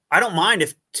don't mind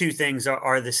if two things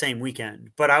are the same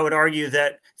weekend, but I would argue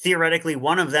that theoretically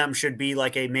one of them should be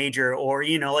like a major, or,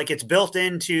 like it's built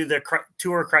into the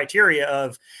tour criteria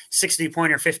of 60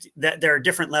 point or 50, that there are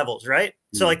different levels, right?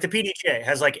 So like the PDGA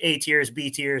has like A tiers, B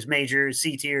tiers, majors,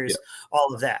 C tiers,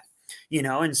 all of that,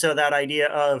 and so that idea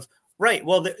of, right,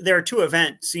 well, there are two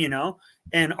events,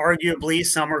 and arguably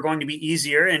some are going to be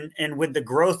easier. And with the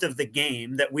growth of the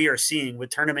game that we are seeing, with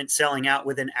tournaments selling out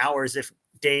within hours, if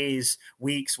days,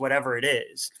 weeks, whatever it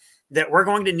is, that we're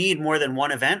going to need more than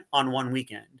one event on one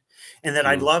weekend. And that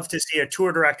I'd love to see a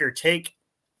tour director take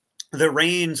the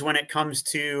reins when it comes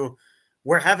to,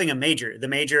 we're having a major. The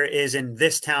major is in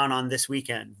this town on this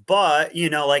weekend. But,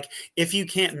 like if you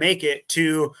can't make it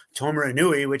to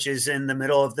Tomarunui, which is in the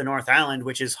middle of the North Island,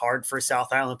 which is hard for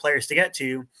South Island players to get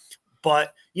to,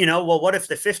 but, well, what if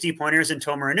the 50 pointers in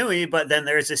Tomarunui, but then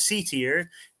there's a C tier,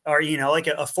 or, like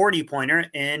a 40 pointer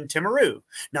in Timaru?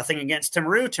 Nothing against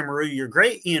Timaru. Timaru, you're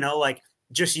great. Like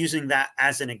just using that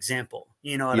as an example,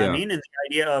 you know what I mean? And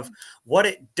the idea of what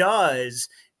it does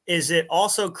is it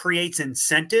also creates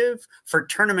incentive for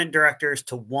tournament directors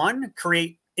to, one,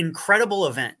 create incredible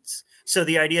events. So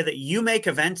the idea that you make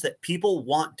events that people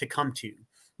want to come to,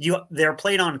 they're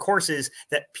played on courses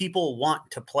that people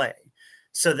want to play.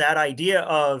 So that idea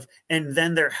of, and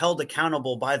then they're held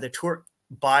accountable by the tour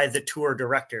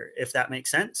director, if that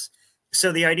makes sense.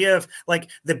 So the idea of like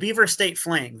the Beaver State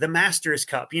Fling, the Masters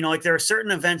Cup, like there are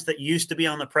certain events that used to be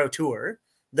on the Pro Tour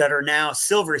that are now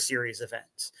Silver Series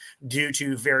events due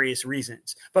to various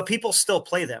reasons, but people still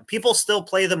play them. People still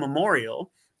play the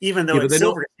Memorial, even though it's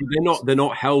Silver Series. They're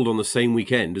not held on the same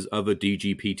weekend as other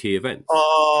DGPT events.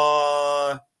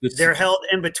 They're held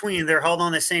in between. They're held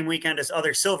on the same weekend as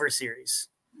other Silver Series.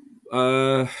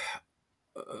 I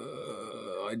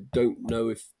don't know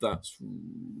if that's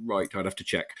right. I'd have to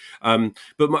check.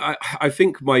 But I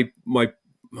think my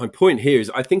point here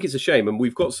is, I think it's a shame, and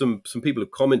we've got some people have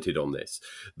commented on this,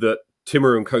 that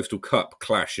Timaru and Coastal Cup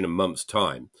clash in a month's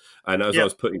time. And as I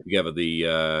was putting together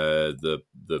the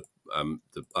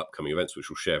upcoming events, which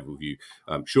we'll share with you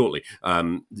shortly,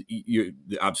 you're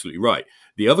absolutely right.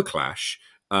 The other clash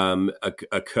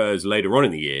occurs later on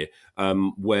in the year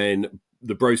when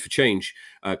the Bros for Change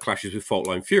clashes with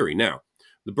Faultline Fury. Now,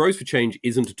 the Bros for Change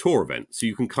isn't a tour event, so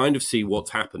you can kind of see what's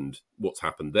happened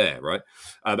there, right?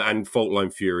 And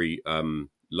Faultline Fury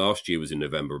last year was in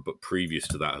November, but previous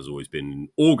to that has always been in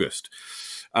August.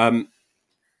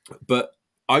 But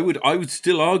I would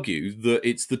still argue that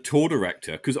it's the tour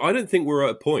director, because I don't think we're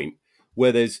at a point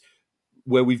where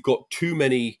we've got too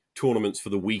many tournaments for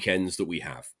the weekends that we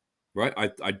have, right?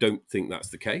 I don't think that's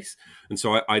the case, and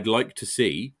so I'd like to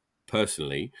see,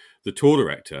 personally, the tour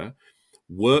director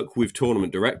work with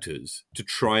tournament directors to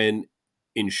try and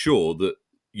ensure that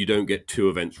you don't get two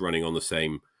events running on the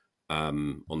same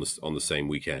same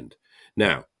weekend.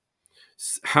 Now,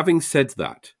 having said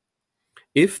that,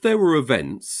 if there were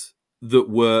events that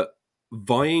were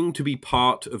vying to be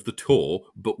part of the tour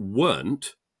but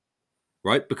weren't,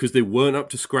 right, because they weren't up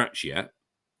to scratch yet,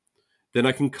 then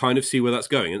I can kind of see where that's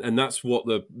going. And that's what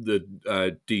the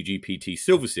DGPT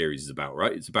Silver Series is about,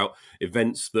 right? It's about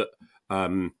events that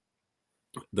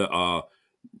that are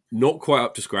not quite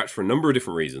up to scratch for a number of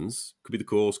different reasons. Could be the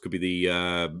course, could be the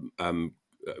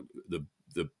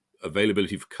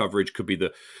availability for coverage, could be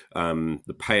the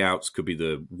payouts, could be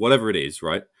the whatever it is,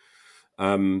 right?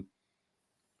 But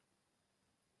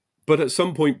at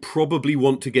some point probably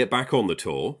want to get back on the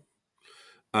tour.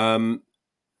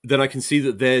 Then I can see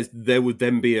that there would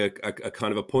then be a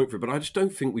kind of a point for it. But I just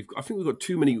don't think I think we've got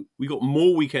too many. We've got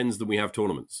more weekends than we have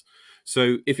tournaments.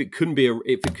 So if it can be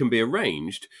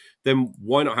arranged, then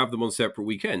why not have them on separate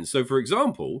weekends? So, for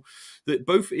example, that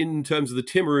both in terms of the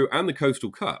Timaru and the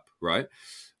Coastal Cup, right?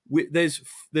 There's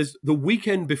the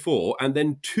weekend before and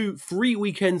then 3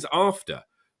 weekends after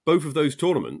both of those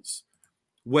tournaments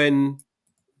when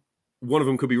one of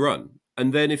them could be run.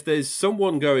 And then if there's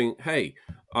someone going, hey,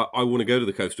 I want to go to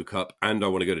the Coastal Cup and I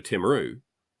want to go to Timaru,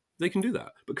 they can do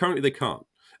that. But currently they can't.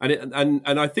 And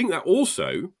I think that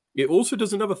it also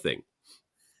does another thing.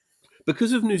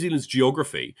 Because of New Zealand's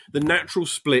geography, the natural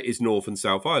split is North and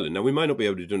South Island. Now, we might not be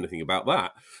able to do anything about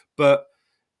that, but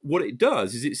what it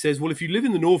does is it says, well, if you live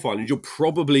in the North Island, you're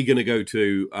probably going to go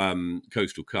to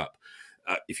Coastal Cup.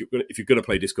 If you're going to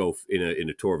play disc golf in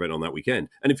a tour event on that weekend,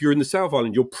 and if you're in the South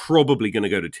Island, you're probably going to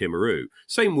go to Timaru.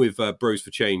 Same with Bros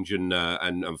for Change and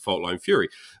Fault Line Fury.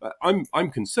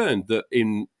 I'm concerned that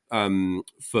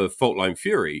for Fault Line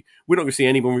Fury, we're not going to see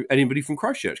anybody from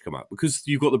Christchurch come up because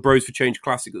you've got the Bros for Change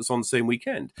Classic that's on the same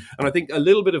weekend, and I think a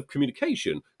little bit of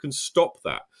communication can stop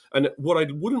that. And what I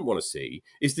wouldn't want to see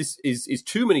is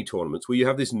too many tournaments where you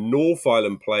have this North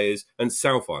Island players and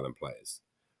South Island players.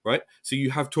 Right, so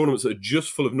you have tournaments that are just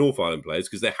full of North Island players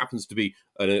because there happens to be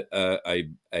an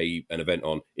event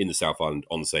on in the South Island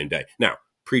on the same day. Now,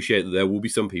 appreciate that there will be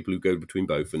some people who go between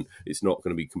both, and it's not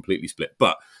going to be completely split.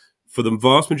 But for the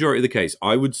vast majority of the case,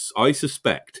 I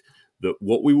suspect that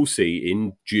what we will see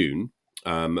in June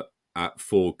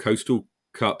for Coastal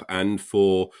Cup and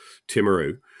for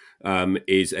Timaru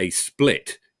is a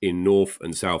split in North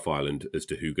and South Island as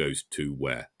to who goes to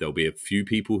where. There'll be a few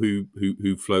people who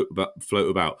float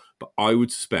about, but I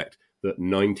would suspect that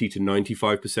 90 to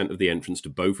 95% of the entrants to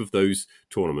both of those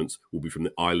tournaments will be from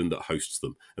the island that hosts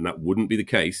them, and that wouldn't be the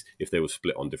case if they were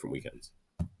split on different weekends.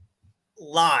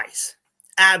 Lies.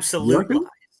 Absolute lies.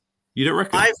 You don't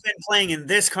reckon? I've been playing in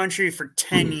this country for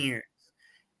 10 years.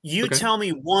 You tell me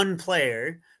one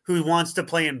player who wants to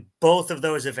play in both of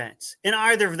those events, in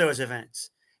either of those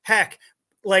events. Heck,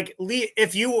 like,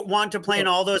 if you want to play in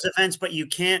all those events, but you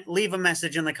can't, leave a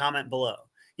message in the comment below.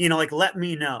 Like, let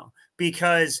me know.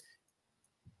 Because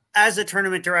as a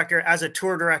tournament director, as a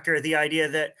tour director, the idea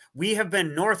that we have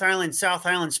been North Island, South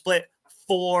Island split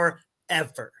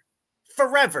forever.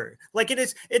 Like,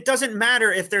 it doesn't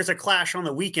matter if there's a clash on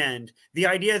the weekend. The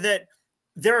idea that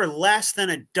there are less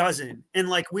than a dozen, and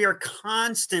like we are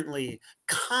constantly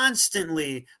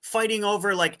fighting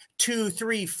over like 2,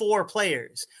 3, 4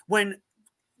 players when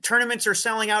tournaments are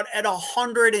selling out at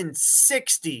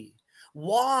 160.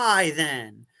 Why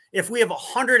then, if we have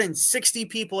 160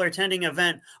 people attending an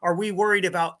event, are we worried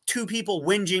about 2 people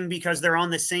whinging because they're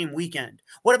on the same weekend?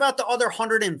 What about the other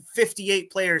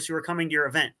 158 players who are coming to your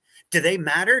event? Do they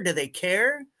matter? Do they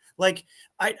care? Like,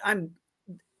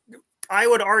 I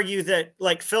would argue that,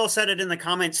 like Phil said it in the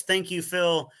comments. Thank you,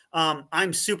 Phil.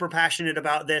 I'm super passionate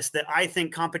about this, that I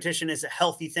think competition is a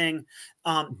healthy thing.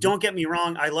 Don't get me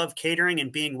wrong. I love catering and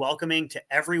being welcoming to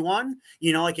everyone,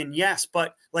 and yes,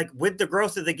 but like with the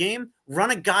growth of the game,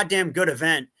 run a goddamn good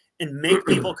event and make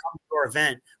people come to your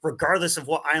event, regardless of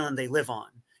what island they live on,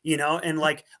 and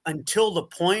like, until the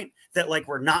point that like,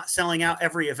 we're not selling out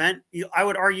every event, I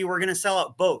would argue we're going to sell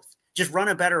out both. Just run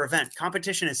a better event.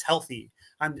 Competition is healthy.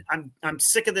 I'm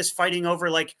sick of this fighting over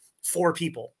like 4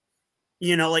 people,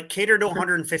 like cater to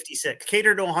 156,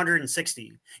 cater to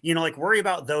 160, like worry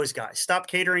about those guys. Stop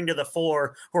catering to the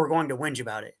 4 who are going to whinge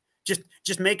about it.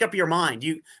 Just make up your mind.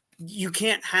 You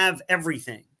can't have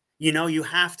everything, you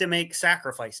have to make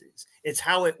sacrifices. It's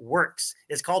how it works.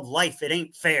 It's called life. It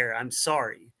ain't fair. I'm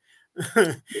sorry.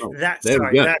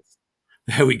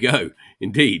 There we go.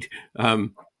 Indeed.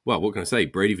 Well, what can I say?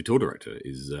 Brady for tour director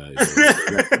is.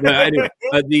 Anyway,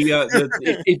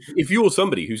 if you're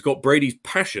somebody who's got Brady's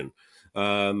passion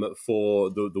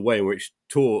for the way in which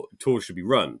tours should be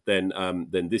run, then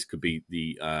this could be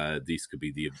the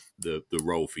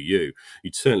role for you.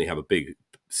 You'd certainly have a big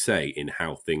say in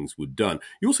how things were done.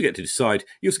 You also get to decide.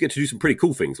 You also get to do some pretty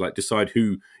cool things, like decide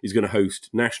who is going to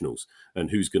host nationals and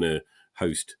who's going to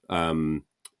host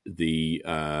the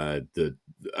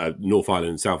North Island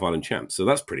and South Island champs. So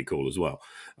that's pretty cool as well.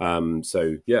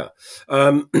 So yeah.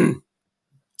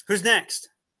 Who's next?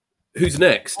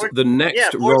 The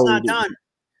next role. Not done.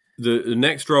 The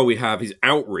next role we have is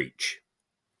outreach.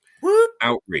 Whoop.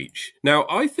 Outreach. Now,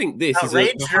 I think this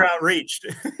outraged is or outreached.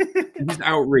 This is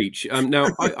outreach. Now,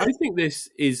 I think this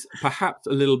is perhaps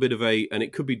a little bit of and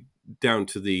it could be down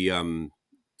to the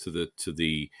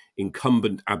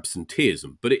incumbent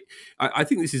absenteeism, but I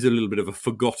think this is a little bit of a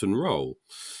forgotten role.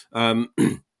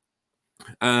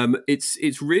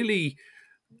 It's really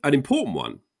an important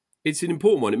one. It's an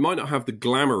important one. It might not have the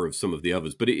glamour of some of the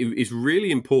others, but it is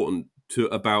really important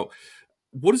about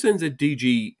what does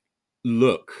NZDG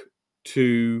look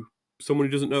to someone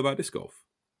who doesn't know about disc golf?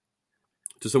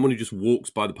 To someone who just walks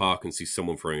by the park and sees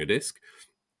someone throwing a disc,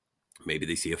 maybe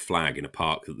they see a flag in a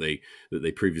park that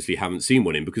they previously haven't seen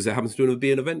one in because there happens to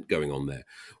be an event going on there.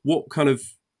 What kind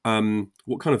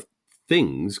of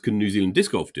things can New Zealand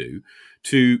Disc Golf do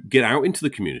to get out into the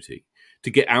community,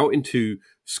 to get out into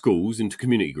schools, into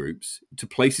community groups, to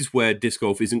places where disc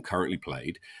golf isn't currently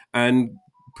played, and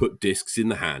put discs in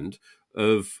the hand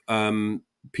of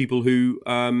people who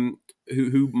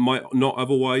might not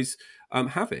otherwise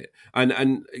have it?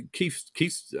 And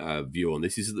Keith's view on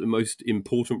this is the most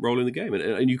important role in the game,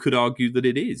 and you could argue that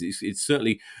it is. It's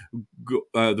certainly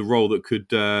the role that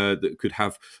could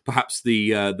have perhaps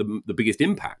the biggest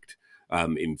impact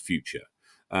in future.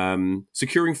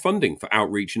 Securing funding for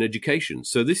outreach and education.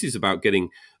 So this is about getting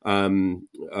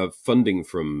funding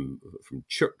from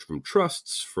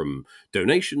trusts, from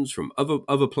donations, from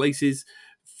other places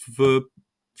for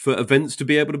events to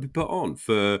be able to be put on,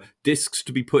 for discs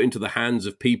to be put into the hands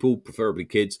of people, preferably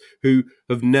kids, who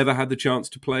have never had the chance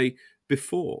to play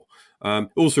before.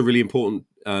 Also really important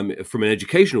from an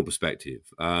educational perspective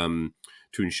to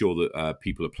ensure that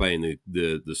people are playing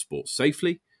the sport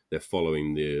safely. They're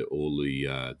following all the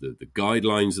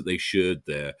guidelines that they should.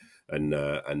 And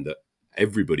that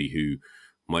everybody who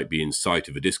might be in sight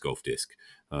of a disc golf disc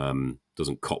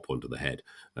doesn't cop one to the head,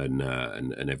 and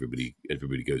everybody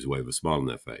goes away with a smile on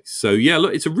their face. So yeah,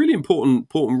 look, it's a really important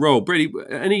role. Brady,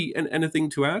 anything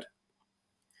to add?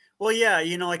 Well, yeah,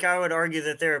 like I would argue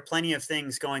that there are plenty of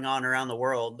things going on around the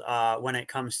world when it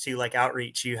comes to like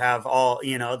outreach. You have all,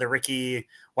 the Ricky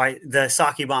White, the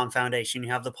Saki Bomb Foundation.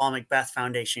 You have the Paul Macbeth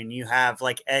Foundation. You have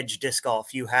like Edge Disc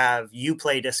Golf. You have You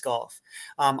Play Disc Golf.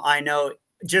 I know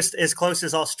just as close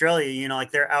as Australia,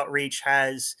 like their outreach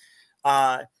has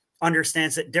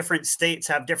understands that different states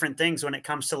have different things when it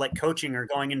comes to like coaching or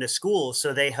going into school.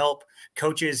 So they help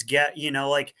coaches get,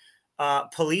 like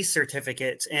police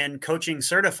certificates and coaching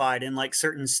certified in like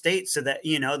certain states so that,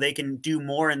 they can do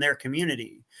more in their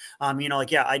community.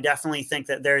 Yeah, I definitely think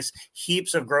that there's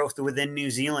heaps of growth within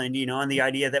New Zealand, and the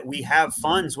idea that we have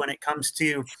funds when it comes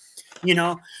to,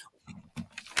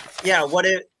 yeah,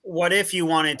 what if you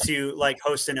wanted to like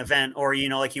host an event, or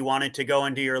like you wanted to go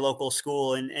into your local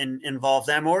school and involve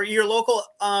them, or your local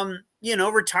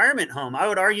retirement home? I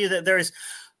would argue that there's,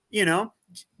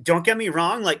 don't get me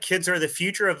wrong, like kids are the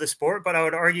future of the sport, but I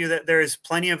would argue that there's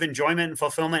plenty of enjoyment and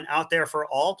fulfillment out there for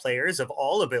all players of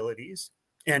all abilities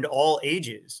and all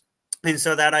ages. And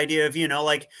so that idea of,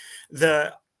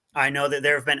 I know that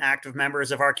there have been active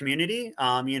members of our community,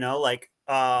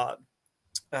 Paul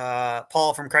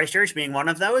from Christchurch being one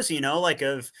of those,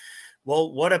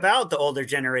 well, what about the older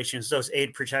generations, those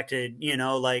aid protected,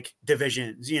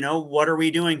 divisions, what are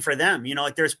we doing for them?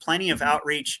 There's plenty of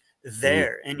outreach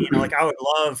there. And, I would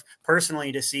love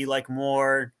personally to see like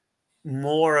more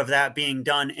of that being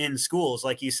done in schools.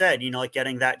 Like you said,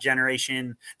 getting that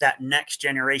next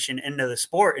generation into the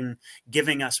sport and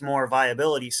giving us more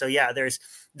viability. So yeah,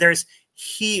 there's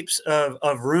heaps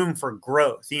of room for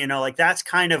growth. That's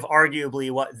kind of arguably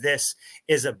what this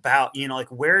is about.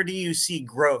 Where do you see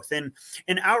growth? And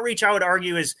outreach, I would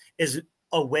argue, is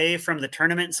away from the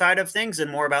tournament side of things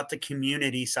and more about the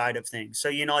community side of things.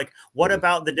 So, what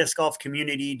about the disc golf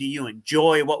community do you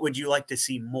enjoy? What would you like to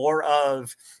see more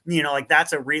of?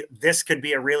 This could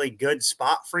be a really good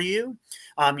spot for you.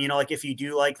 If you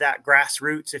do like that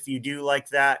grassroots, if you do like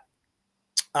that,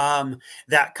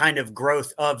 that kind of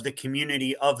growth of the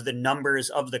community, of the numbers,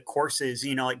 of the courses,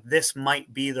 this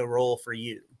might be the role for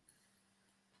you.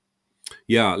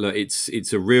 Yeah, look,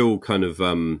 it's a real kind of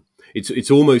it's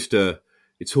almost a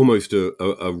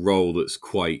role that's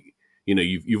quite,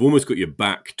 you've almost got your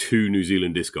back to New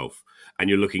Zealand disc golf and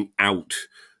you're looking out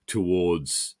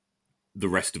towards the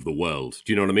rest of the world.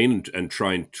 Do you know what I mean? And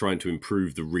trying to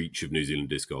improve the reach of New Zealand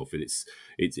disc golf. And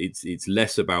it's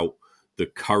less about the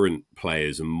current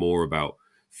players and more about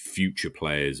future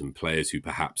players and players who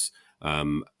perhaps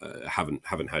haven't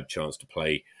had a chance to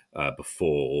play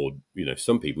before, or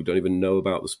some people don't even know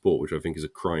about the sport, which I think is a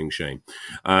crying shame.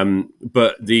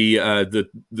 But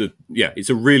it's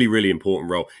a really, really important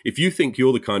role. If you think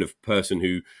you're the kind of person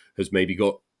who has maybe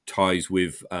got ties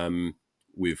with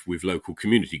local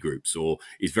community groups, or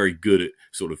is very good at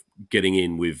sort of getting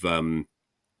in with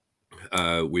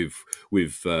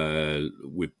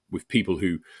people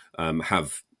who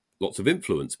have lots of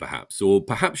influence, perhaps, or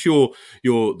perhaps you're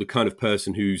the kind of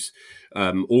person who's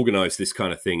organized this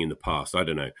kind of thing in the past. I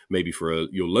don't know, maybe for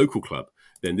your local club,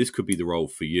 then this could be the role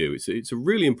for you. It's a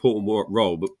really important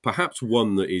role, but perhaps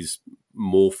one that is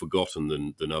more forgotten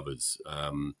than others.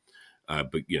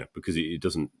 but because it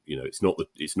doesn't, it's not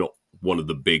one of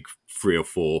the big 3 or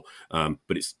 4,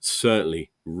 but it's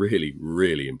certainly really,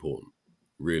 really important,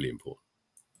 really important.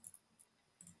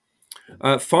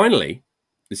 Finally,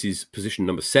 this is position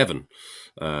number 7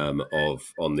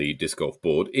 on the disc golf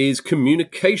board, is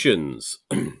communications.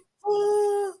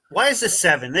 Why is this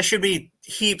 7? This should be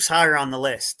heaps higher on the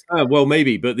list. Well,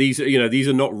 maybe, but these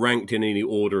are not ranked in any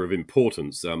order of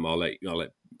importance. I'll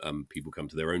let people come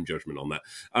to their own judgment on that.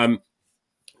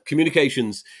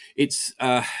 Communications,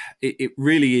 it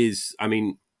really is. I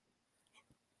mean,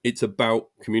 it's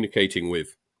about communicating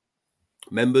with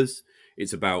members.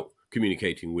 It's about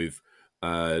communicating with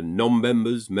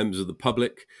non-members, members of the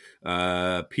public,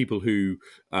 people who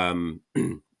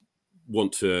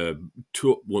want to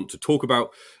talk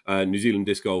about New Zealand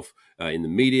disc golf in the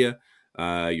media.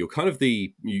 You're kind of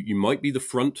you might be the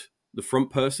front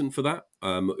person for that,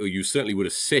 or you certainly would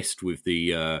assist with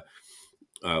the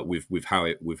with how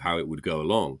it would go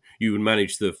along. You would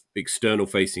manage the external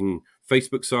facing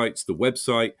Facebook sites, the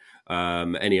website,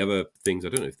 any other things. I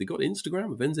don't know if they got Instagram.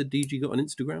 Have NZDG got an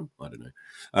Instagram? I don't know.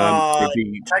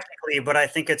 Technically, but I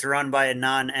think it's run by a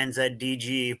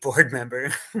non-NZDG board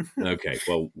member. Okay,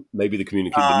 well, maybe the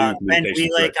new Ben communications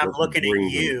Wheelik, I'm looking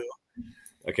at you.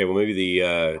 Okay, well, maybe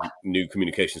the new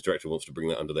communications director wants to bring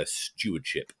that under their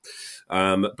stewardship.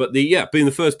 But being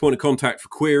the first point of contact for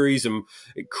queries and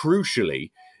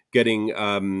crucially getting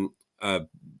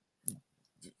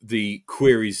the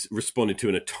queries responded to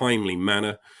in a timely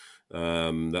manner.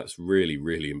 That's really,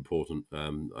 really important.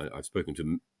 I've spoken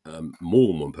to more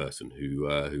than one person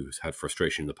who's had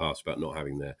frustration in the past about not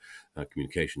having their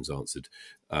communications answered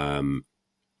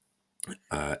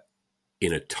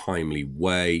in a timely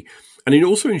way, and in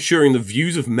also ensuring the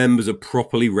views of members are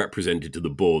properly represented to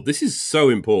the board. This is so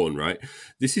important, right?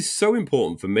 This is so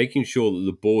important for making sure that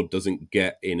the board doesn't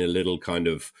get in a little kind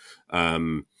of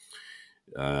in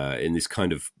this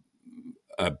kind of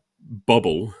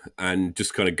bubble and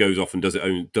just kind of goes off and does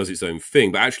its own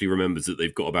thing, but actually remembers that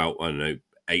they've got about, I don't know,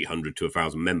 800 to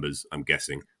 1,000 members, I'm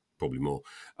guessing, probably more,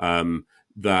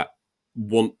 that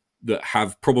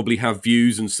probably have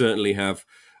views and certainly have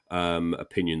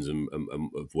opinions and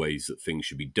of ways that things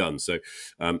should be done. So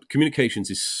communications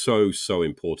is so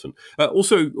important.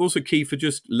 Also key for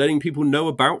just letting people know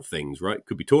about things, right?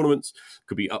 Could be tournaments,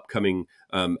 could be upcoming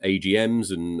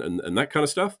AGMs and that kind of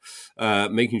stuff.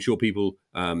 Making sure people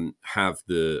have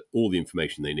all the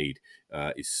information they need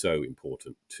is so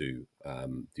important to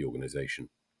the organization.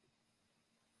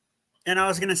 And I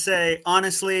was going to say,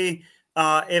 honestly,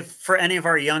 if for any of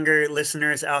our younger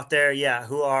listeners out there,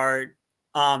 who are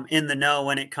in the know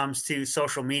when it comes to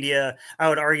social media, I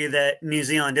would argue that New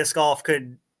Zealand Disc Golf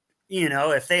could,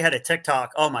 if they had a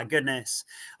TikTok, oh my goodness.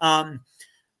 Are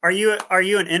you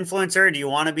an influencer? Do you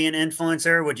want to be an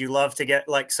influencer? Would you love to get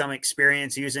like some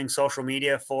experience using social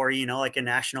media for, like a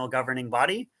national governing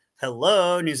body?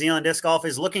 Hello, New Zealand Disc Golf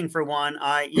is looking for one,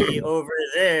 i.e. over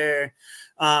there.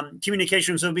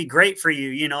 Communications would be great for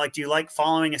you. Like, do you like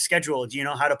following a schedule? Do you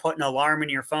know how to put an alarm in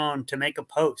your phone to make a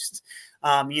post?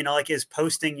 Like, is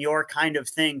posting your kind of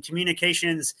thing?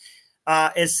 Communications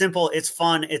is simple. It's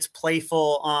fun. It's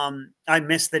playful. I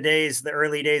miss the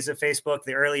early days of Facebook,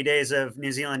 the early days of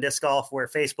New Zealand Disc Golf, where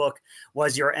Facebook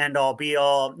was your end all be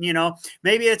all.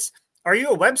 Maybe are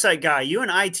you a website guy? You an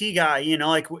IT guy?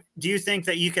 Like, do you think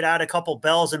that you could add a couple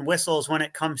bells and whistles when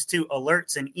it comes to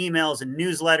alerts and emails and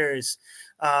newsletters?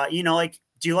 Like,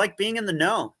 do you like being in the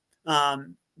know?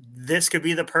 This could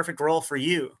be the perfect role for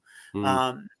you.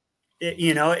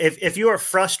 If you are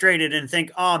frustrated and think,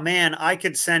 oh man, I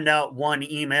could send out one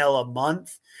email a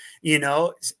month,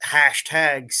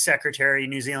 hashtag Secretary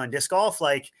New Zealand Disc Golf,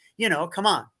 like, come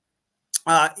on.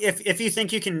 If you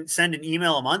think you can send an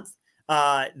email a month,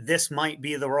 this might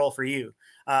be the role for you.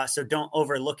 So don't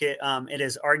overlook it. It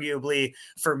is arguably,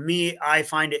 for me, I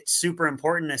find it super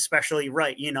important, especially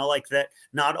like that.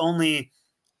 Not only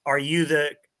are you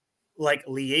the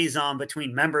liaison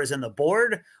between members and the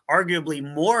board, arguably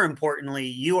more importantly,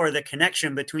 you are the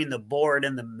connection between the board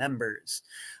and the members.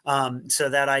 So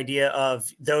that idea of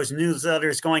those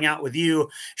newsletters going out with you,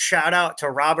 shout out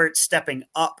to Robert stepping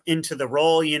up into the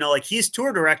role, like he's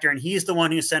tour director and he's the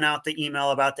one who sent out the email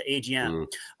about the AGM.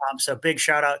 So big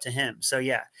shout out to him. So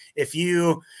if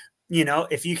you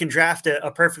can draft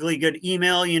a perfectly good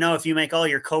email, if you make all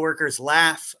your coworkers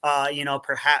laugh,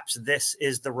 perhaps this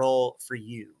is the role for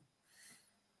you.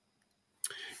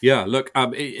 Yeah, look,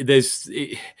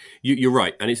 you're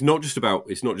right, and it's not just about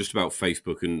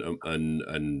Facebook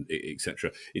and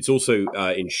etc. It's also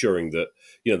ensuring that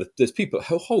there's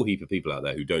a whole heap of people out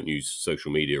there who don't use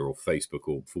social media or Facebook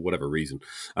or for whatever reason.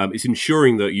 It's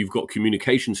ensuring that you've got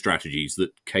communication strategies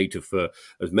that cater for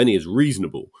as many as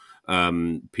reasonable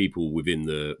people within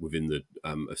the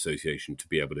association to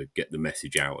be able to get the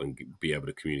message out and be able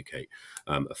to communicate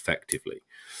effectively.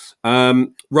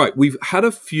 Right, we've had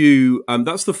a few.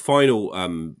 That's the final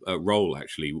role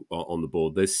actually on the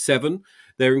board. There's 7.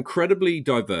 They're incredibly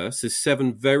diverse. There's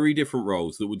 7 very different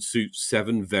roles that would suit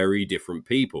 7 very different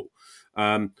people.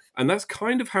 And that's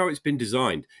kind of how it's been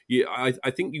designed. I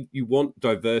think you want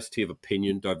diversity of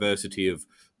opinion, diversity of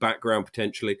background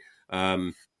potentially.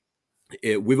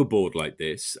 With a board like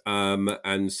this.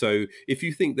 And so if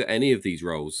you think that any of these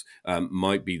roles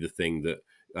might be the thing that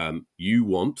you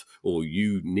want or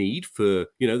you need for,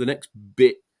 the next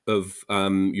bit of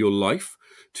your life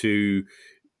to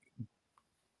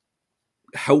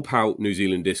help out New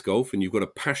Zealand disc golf, and you've got a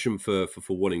passion for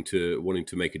wanting to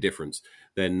make a difference,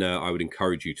 then I would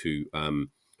encourage you to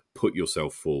put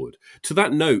yourself forward. To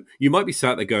that note, you might be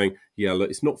sat there going, yeah, look,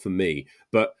 it's not for me.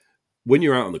 But when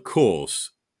you're out on the course,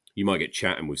 you might get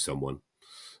chatting with someone,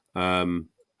 and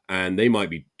they might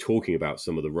be talking about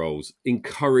some of the roles.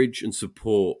 Encourage and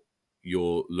support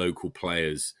your local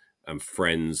players and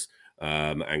friends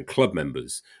and club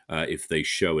members if they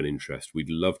show an interest. We'd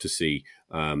love to see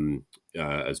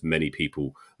as many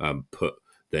people put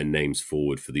their names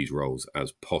forward for these roles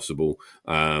as possible.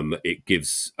 It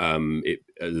gives,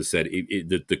 as I said,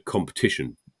 the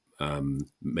competition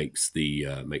makes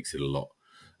it a lot.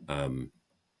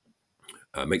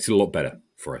 Makes it a lot better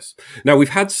for us. Now, we've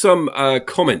had some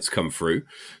comments come through,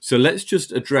 so let's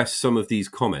just address some of these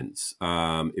comments,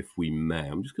 if we may.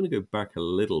 I'm just going to go back a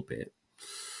little bit.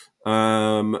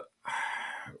 Right,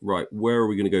 where are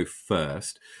we going to go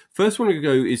first? First one we're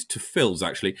going to go is to Phil's,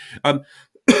 actually. I'm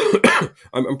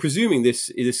presuming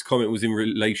this comment was in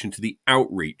relation to the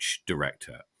outreach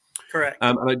director. Correct.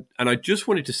 And I just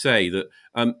wanted to say that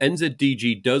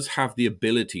NZDG does have the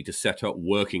ability to set up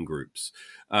working groups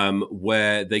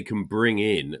where they can bring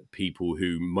in people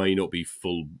who may not be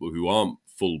who aren't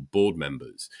full board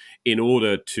members in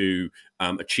order to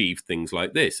achieve things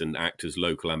like this and act as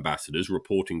local ambassadors,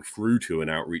 reporting through to an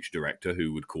outreach director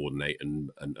who would coordinate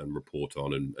and report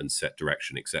on and set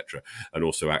direction, etc., and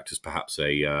also act as perhaps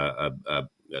a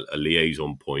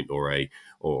liaison point or a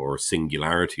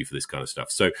singularity for this kind of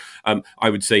stuff. So I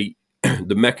would say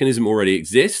the mechanism already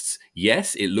exists.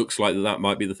 Yes, it looks like that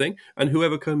might be the thing, and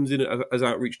whoever comes in as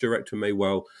outreach director may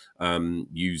well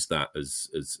use that as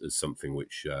something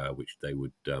which they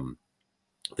would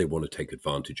they want to take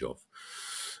advantage of.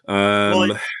 Well,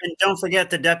 and don't forget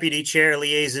the deputy chair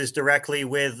liaises directly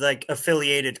with like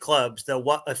affiliated clubs.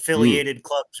 What affiliated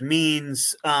clubs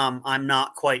means, I'm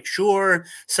not quite sure.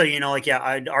 So,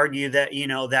 I'd argue that,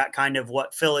 that kind of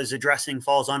what Phil is addressing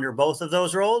falls under both of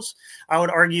those roles. I would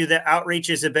argue that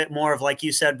outreach is a bit more of, like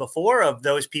you said before, of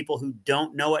those people who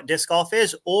don't know what disc golf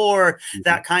is, or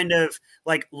that kind of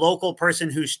like local person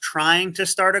who's trying to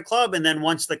start a club. And then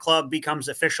once the club becomes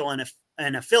official and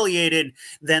affiliated,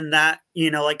 then that,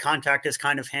 contact is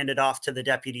kind of handed off to the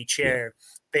deputy chair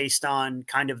based on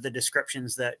kind of the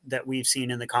descriptions that we've seen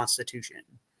in the Constitution.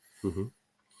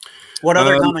 What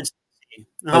other comments?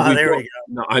 There we go.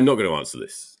 No, I'm not going to answer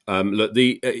this. Look,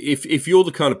 if you're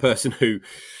the kind of person who,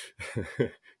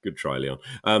 good try, Leon.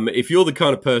 If you're the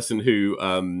kind of person who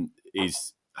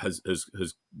has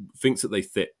thinks that they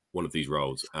fit one of these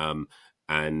roles,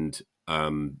 and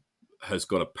has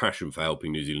got a passion for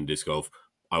helping New Zealand disc golf,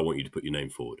 I want you to put your name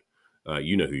forward.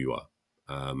 You know who you are.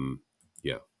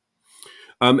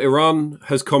 Iran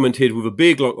has commented with a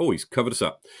big he's covered us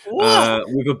up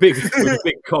with a big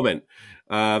comment.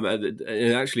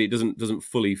 And actually, it doesn't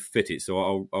fully fit it,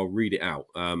 so I'll read it out.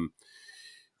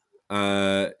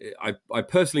 I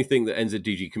personally think that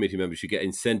NZDG committee members should get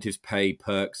incentives, pay,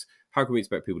 perks. How can we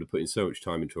expect people to put in so much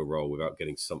time into a role without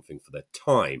getting something for their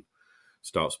time?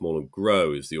 Start small and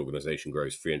grow as the organisation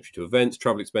grows. Free entry to events,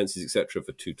 travel expenses, etc.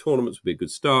 for 2 tournaments would be a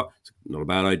good start. It's not a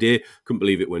bad idea. Couldn't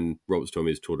believe it when Roberts told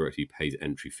me his tour director pays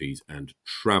entry fees and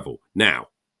travel. Now,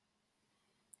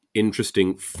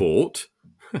 interesting thought.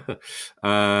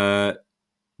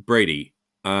 Brady,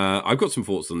 I've got some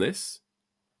thoughts on this.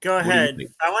 Go ahead.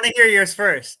 I want to hear yours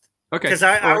first. Okay. Because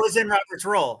I was in Robert's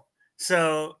role.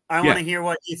 So I want to hear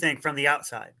what you think from the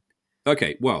outside.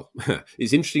 Okay, well,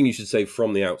 it's interesting you should say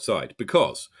from the outside,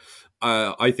 because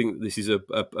I think this is a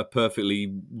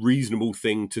perfectly reasonable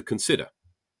thing to consider,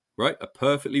 right? A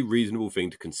perfectly reasonable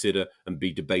thing to consider and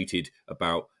be debated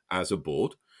about as a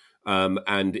board.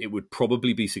 and it would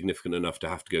probably be significant enough to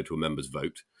have to go to a members'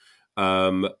 vote.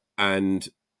 And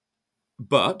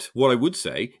but what I would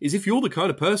say is, if you're the kind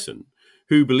of person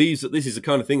who believes that this is the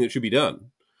kind of thing that should be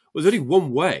done, well, there's only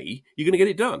one way you're going to get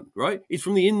it done, right? It's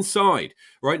from the inside,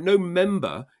 right? No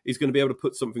member is going to be able to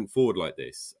put something forward like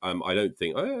this. I don't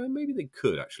think. Maybe they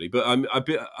could actually, but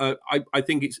I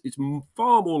think it's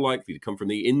far more likely to come from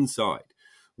the inside.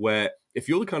 Where if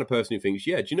you're the kind of person who thinks,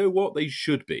 yeah, do you know what they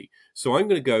should be? So I'm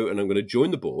going to go and I'm going to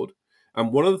join the board.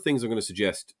 And one of the things I'm going to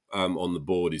suggest on the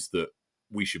board is that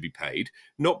we should be paid,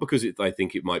 not because I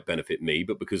think it might benefit me,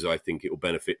 but because I think it will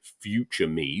benefit future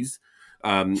me's.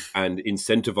 And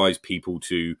incentivize people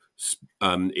to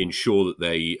ensure that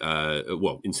they,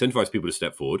 incentivize people to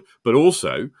step forward. But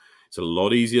also, it's a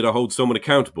lot easier to hold someone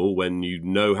accountable when you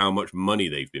know how much money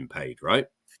they've been paid, right?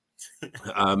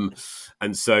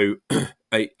 And so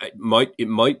it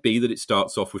might be that it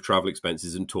starts off with travel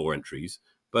expenses and tour entries,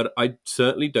 but I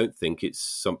certainly don't think it's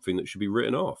something that should be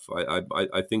written off.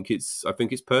 I think it's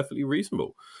perfectly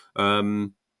reasonable.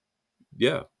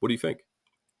 Yeah, what do you think?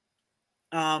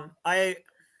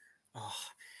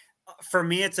 For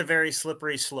me, it's a very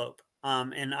slippery slope.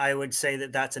 And I would say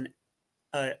that that's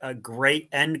a great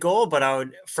end goal, but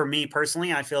for me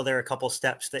personally, I feel there are a couple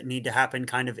steps that need to happen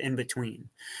kind of in between.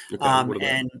 Okay, what about?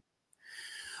 And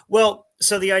well,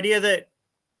 so the idea that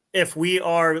if we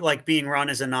are like being run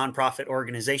as a nonprofit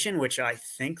organization, which I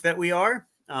think that we are,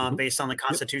 based on the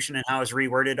Constitution and how it's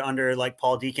reworded under like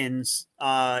Paul Deacon's,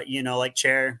 like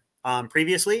chair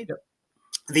previously,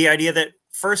 the idea that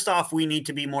first off, we need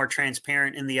to be more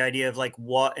transparent in the idea of like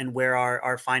what and where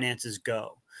our finances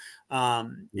go.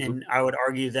 And I would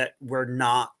argue that we're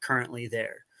not currently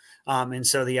there. And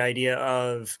so the idea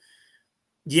of,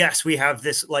 yes, we have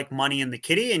this like money in the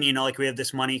kitty and, like we have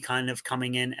this money kind of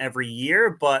coming in every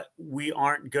year, but we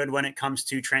aren't good when it comes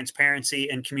to transparency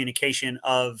and communication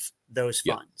of those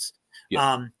funds.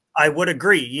 I would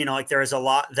agree, like there is a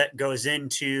lot that goes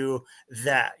into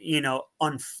that,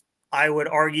 I would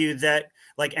argue that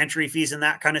like entry fees and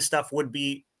that kind of stuff would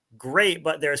be great,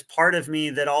 but there's part of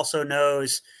me that also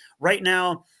knows right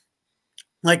now,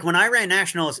 like when I ran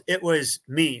nationals, it was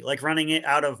me like running it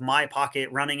out of my pocket,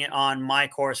 running it on my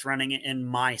course, running it in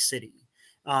my city.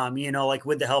 Like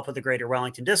with the help of the Greater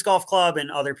Wellington Disc Golf Club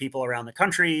and other people around the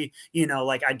country,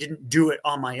 like I didn't do it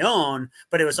on my own,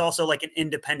 but it was also like an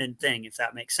independent thing, if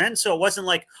that makes sense. So it wasn't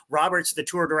like Roberts, the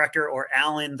tour director, or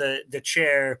Alan, the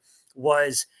chair,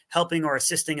 was helping or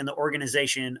assisting in the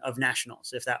organization of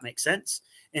nationals, if that makes sense.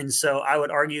 And so I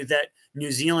would argue that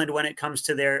New Zealand, when it comes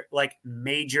to their like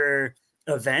major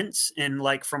events, and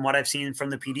like from what I've seen from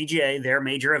the PDGA, their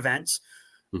major events,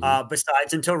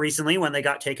 besides until recently when they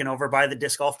got taken over by the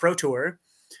Disc Golf Pro Tour,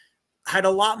 had a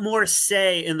lot more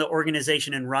say in the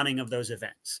organization and running of those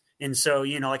events. And so,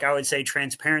 like I would say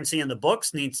transparency in the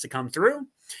books needs to come through.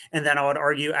 And then I would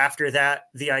argue after that,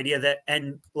 the idea that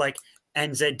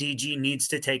NZDG needs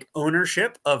to take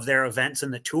ownership of their events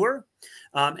in the tour.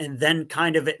 And then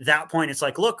kind of at that point, it's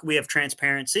like, look, we have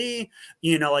transparency,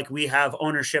 like we have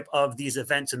ownership of these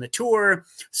events in the tour.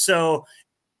 So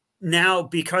now,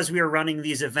 because we are running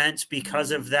these events, because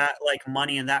of that, like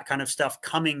money and that kind of stuff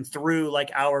coming through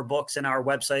like our books and our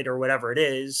website or whatever it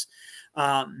is,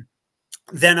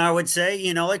 then I would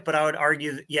say, but I would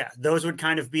argue that, those would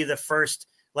kind of be the first,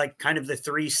 like kind of the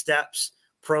 3 steps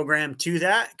program to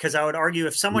that. Cause I would argue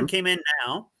if someone came in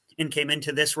now and came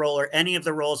into this role or any of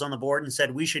the roles on the board and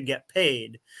said we should get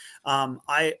paid,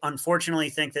 I unfortunately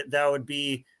think that would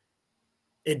be,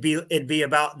 it'd be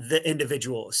about the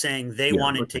individual saying they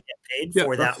wanted to get paid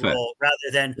for that role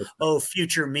rather than,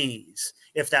 future me's,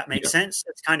 if that makes sense.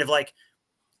 It's kind of like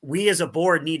we as a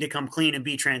board need to come clean and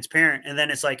be transparent. And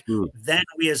then it's like, then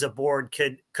we as a board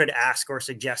could ask or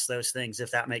suggest those things,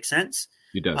 if that makes sense.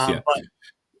 It does. But,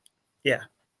 yeah.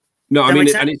 No, I mean,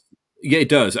 it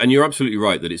does. And you're absolutely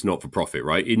right that it's not for profit,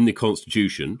 right? In the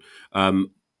Constitution,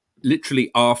 literally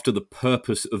after the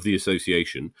purpose of the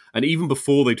association, and even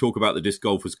before they talk about the Disc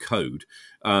Golfers Code,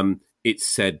 it's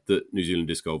said that New Zealand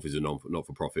Disc Golf is a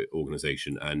not-for-profit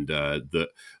organisation, and that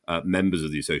members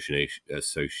of the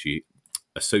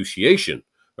association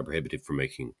are prohibited from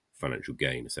making financial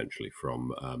gain, essentially,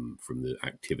 from the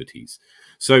activities.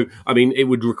 So, I mean, it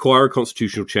would require a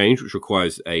constitutional change, which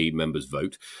requires a members'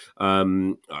 vote.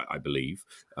 I believe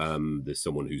there's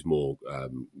someone who's more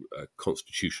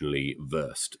constitutionally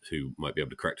versed who might be able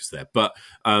to correct us there. But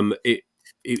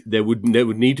there would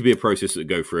need to be a process that would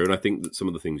go through, and I think that some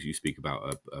of the things you speak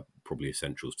about are probably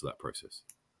essentials to that process.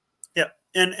 Yeah,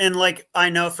 And like I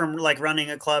know from like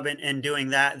running a club and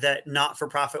doing that not for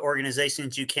profit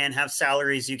organizations, you can have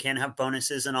salaries, you can have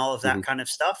bonuses, and all of that kind of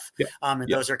stuff. Yeah. And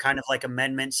Yeah. those are kind of like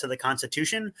amendments to the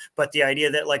Constitution. But the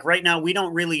idea that like right now we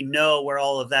don't really know where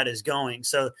all of that is going.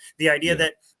 So the idea Yeah.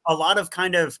 that a lot of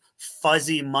kind of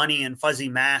fuzzy money and fuzzy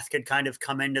math could kind of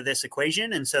come into this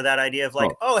equation. And so that idea of like,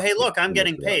 oh, hey, Yeah. look, I'm So much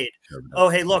getting of that. paid. Sure, Oh,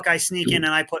 hey, look, I sneak in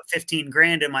and I put 15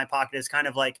 grand in my pocket is kind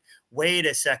of like, wait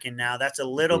a second now. That's a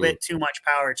little bit too much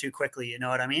power too quickly. You know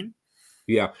what I mean?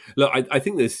 Yeah. Look, I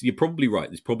think you're probably right.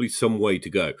 There's probably some way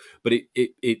to go, but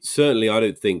it certainly, I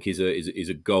don't think is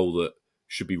a goal that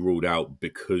should be ruled out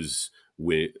because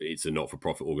it's a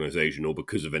not-for-profit organization or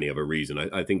because of any other reason.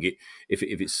 I think if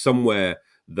it's somewhere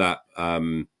that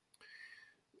the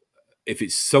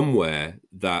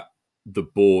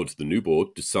new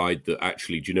board, decide that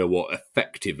actually, do you know what,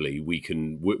 effectively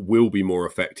will be more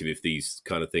effective if these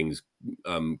kind of things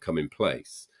come in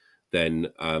place, then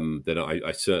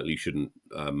I certainly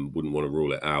wouldn't want to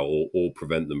rule it out or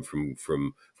prevent them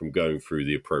from going through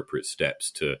the appropriate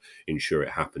steps to ensure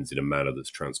it happens in a manner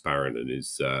that's transparent and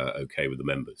is okay with the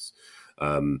members.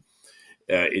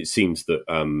 It seems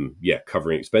that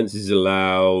covering expenses is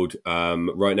allowed.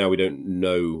 Right now, we don't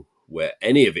know where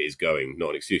any of it is going.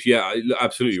 Not an excuse. Yeah,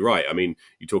 absolutely right. I mean,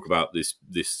 you talk about this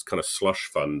kind of slush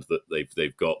fund that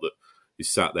they've got that is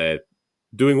sat there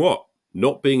doing what?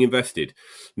 Not being invested,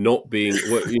 not being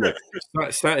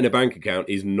sat in a bank account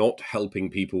is not helping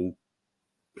people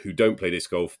who don't play disc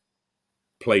golf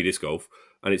play disc golf,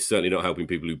 and it's certainly not helping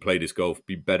people who play disc golf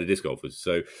be better disc golfers.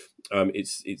 So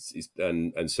it's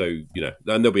and so and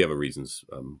there'll be other reasons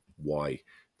why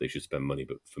they should spend money,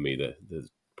 but for me there's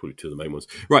probably two of the main ones.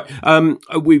 Right.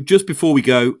 We just before we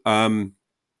go,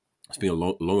 it's been a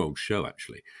long old show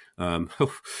actually. We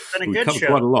covered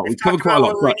quite a lot. We've covered quite a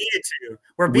lot. We needed to.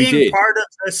 We're being part of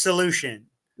the solution.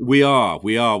 We are.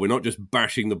 We're not just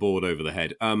bashing the board over the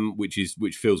head, which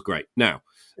feels great. Now,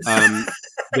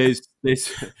 there's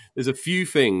a few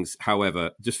things,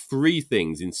 however, just three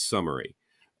things in summary.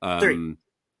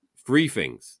 Three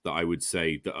things that I would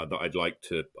say that I'd like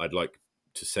to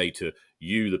say to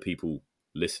you, the people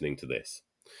listening to this.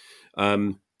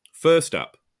 First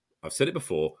up, I've said it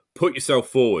before, put yourself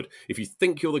forward. If you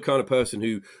think you're the kind of person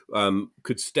who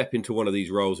could step into one of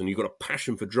these roles and you've got a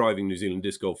passion for driving New Zealand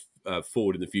disc golf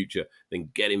forward in the future, then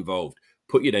get involved.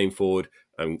 Put your name forward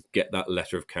and get that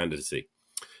letter of candidacy.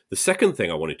 The second thing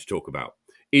I wanted to talk about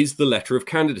is the letter of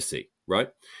candidacy, right?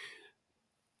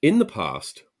 In the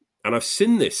past, and I've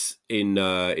seen this in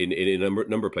a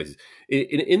number of places,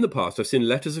 in the past, I've seen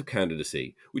letters of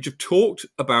candidacy which have talked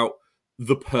about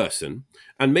the person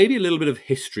and maybe a little bit of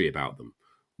history about them,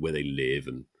 where they live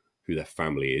and who their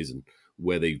family is and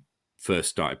where they first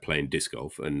started playing disc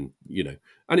golf, and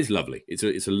and it's lovely. It's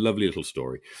a lovely little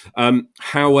story.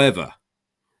 However,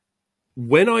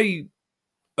 when I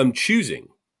am choosing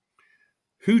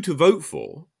who to vote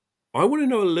for, I want to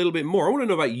know a little bit more. I want to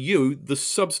know about you, the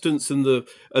substance and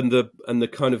the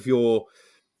kind of your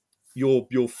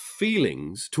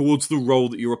feelings towards the role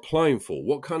that you're applying for.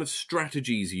 What kind of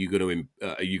strategies are you going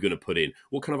to put in?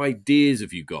 What kind of ideas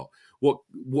have you got?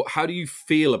 How do you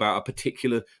feel about a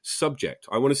particular subject?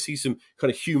 I want to see some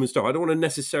kind of human stuff. I don't want to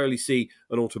necessarily see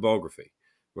an autobiography,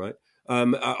 right?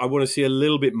 I want to see a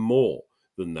little bit more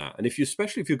than that. And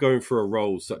especially if you're going for a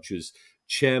role such as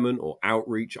chairman or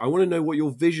outreach, I want to know what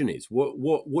your vision is.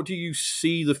 What do you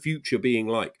see the future being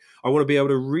like? I want to be able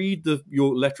to read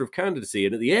your letter of candidacy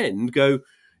and at the end go,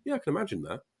 yeah, I can imagine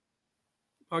that.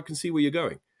 I can see where you're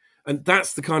going. And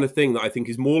that's the kind of thing that I think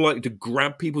is more likely to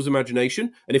grab people's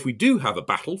imagination. And if we do have a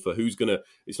battle for who's going to,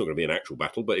 it's not going to be an actual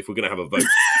battle, but if we're going to have a vote,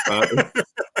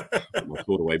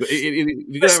 away. But if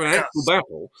you're going to have an actual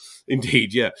battle,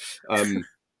 indeed, yeah.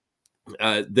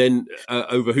 Then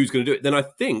over who's going to do it, then I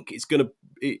think it's going to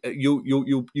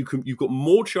you've got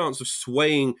more chance of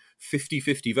swaying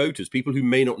 50-50 voters, people who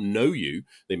may not know you,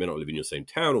 they may not live in your same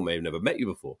town or may have never met you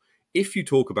before. If you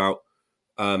talk about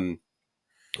a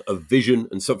vision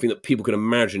and something that people can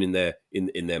imagine in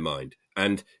their mind,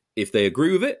 and if they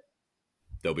agree with it,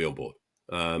 they'll be on board.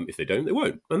 If they don't, they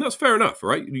won't, and that's fair enough,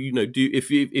 right?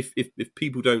 If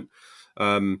people don't.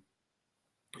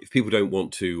 If people don't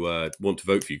want to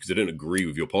vote for you because they don't agree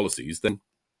with your policies, then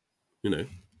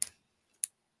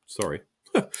sorry.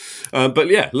 But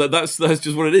yeah, that's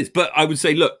just what it is. But I would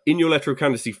say, look, in your letter of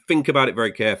candidacy, think about it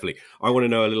very carefully. I want to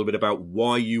know a little bit about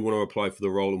why you want to apply for the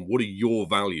role and what are your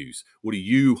values? What do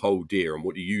you hold dear and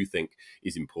what do you think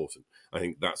is important? I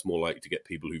think that's more likely to get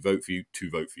people who vote for you to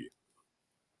vote for you.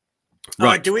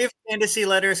 Right. Do we have candidacy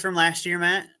letters from last year,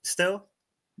 Matt, still?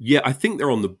 Yeah, I think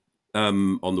they're on the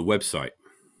website.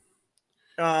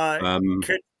 Uh,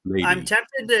 could I'm Maybe.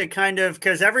 tempted to kind of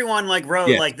because everyone like wrote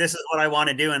Yes. like this is what I want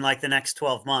to do in like the next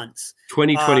 12 months.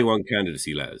 2021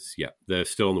 candidacy letters. Yeah, they're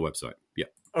still on the website. Yeah.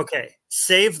 Okay,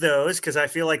 save those because I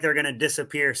feel like they're going to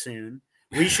disappear soon.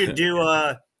 We should do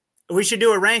a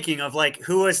ranking of like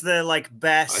who was the like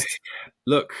best.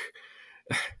 Look,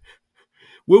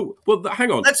 well,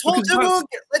 hang on, Let's hold because them.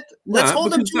 that's Let's nah,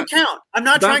 hold them because to account. I'm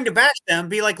not that trying to bash them.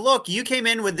 Be like, look, you came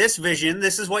in with this vision.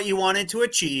 This is what you wanted to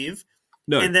achieve,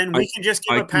 no, and then I we can just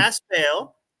give I a can pass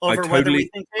fail I over whether we totally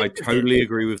think I they deserved it. totally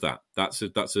agree with that. That's a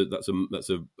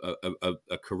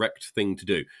correct thing to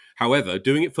do. However,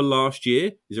 doing it for last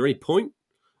year, is there any point?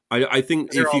 I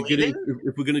think Because they're all leaving.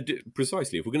 if we're going to do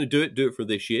precisely, if we're going to do it for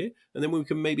this year, and then we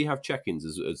can maybe have check-ins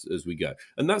as we go,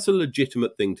 and that's a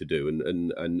legitimate thing to do,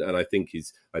 and I think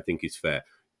is fair.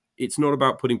 It's not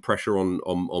about putting pressure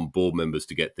on board members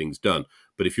to get things done,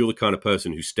 but if you're the kind of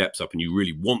person who steps up and you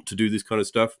really want to do this kind of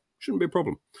stuff, shouldn't be a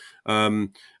problem.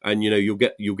 And you'll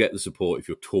get the support if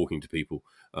you're talking to people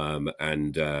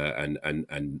and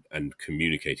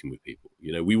communicating with people.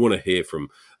 We want to hear from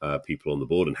people on the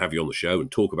board and have you on the show and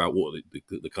talk about what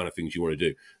the kind of things you want to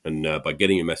do. And by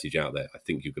getting your message out there, I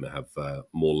think you're going to have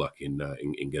more luck in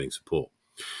getting support.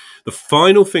 The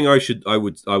final thing I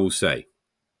will say,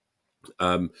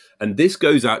 and this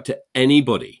goes out to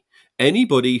anybody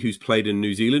who's played a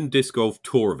New Zealand Disc Golf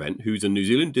Tour event, who's a New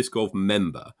Zealand Disc Golf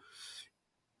member.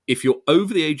 If you're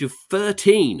over the age of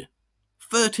 13,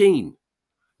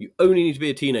 you only need to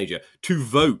be a teenager to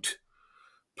vote.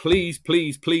 Please,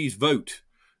 please, please vote.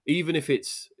 Even if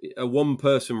it's a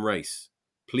one-person race,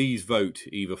 please vote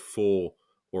either for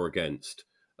or against.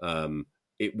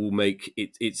 It will make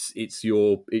it. It's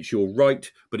your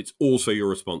right, but it's also your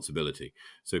responsibility.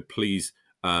 So please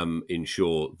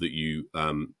ensure that you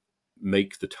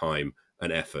make the time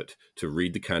and effort to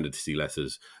read the candidacy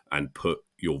letters and put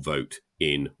your vote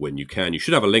in when you can. You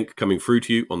should have a link coming through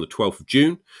to you on the 12th of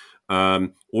June,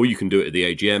 or you can do it at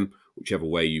the AGM, whichever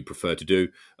way you prefer to do.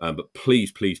 But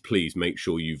please, please, please make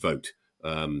sure you vote.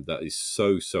 That is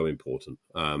so important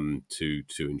to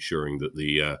ensuring that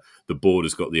the board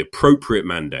has got the appropriate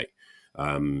mandate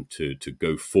to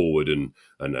go forward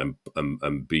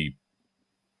and be,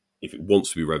 if it wants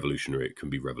to be revolutionary, it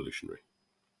can be revolutionary.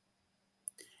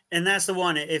 And that's the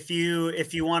one. If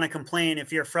you want to complain,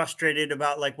 if you're frustrated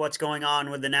about like what's going on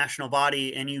with the national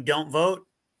body and you don't vote,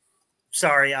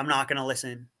 sorry, I'm not going to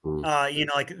listen.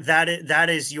 Like that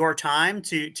is your time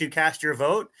to cast your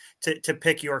vote to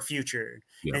pick your future.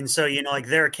 Yeah. And so, like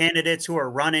there are candidates who are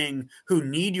running who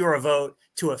need your vote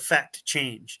to affect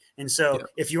change. And so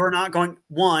if you're not going,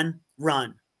 one,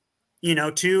 run,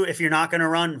 two, if you're not going to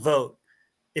run, vote.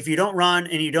 If you don't run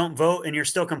and you don't vote and you're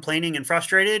still complaining and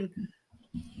frustrated,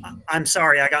 I'm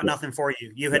sorry, I got nothing for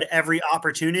you. You had every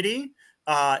opportunity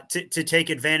to take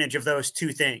advantage of those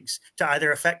two things, to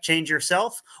either affect change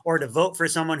yourself or to vote for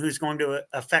someone who's going to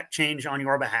affect change on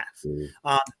your behalf.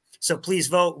 So please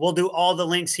vote. We'll do all the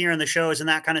links here in the shows and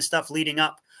that kind of stuff leading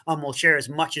up. We'll share as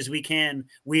much as we can.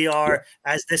 We are,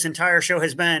 as this entire show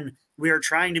has been, we are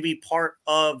trying to be part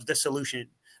of the solution.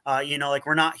 Like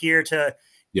we're not here to,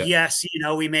 yes,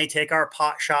 we may take our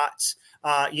pot shots,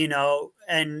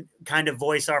 and kind of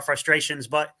voice our frustrations.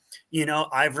 But,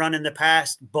 I've run in the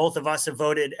past. Both of us have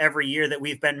voted every year that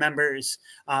we've been members.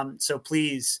 So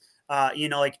please,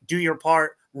 do your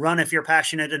part, run if you're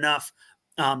passionate enough,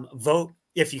 vote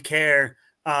if you care,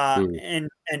 and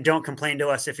don't complain to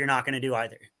us if you're not going to do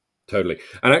either. Totally.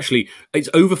 And actually, it's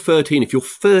over 13. If you're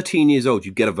 13 years old,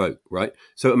 you get a vote, right?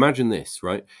 So imagine this,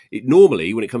 right?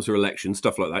 Normally, when it comes to elections,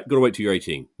 stuff like that, you've got to wait till you're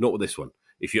 18. Not with this one.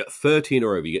 If you're 13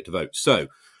 or over, you get to vote. So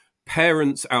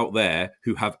parents out there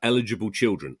who have eligible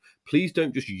children, please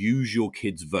don't just use your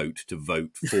kids' vote to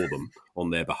vote for them on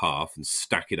their behalf and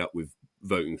stack it up with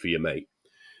voting for your mate.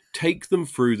 Take them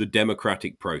through the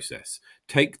democratic process.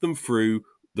 Take them through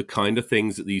the kind of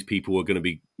things that these people are going to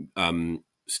be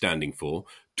standing for.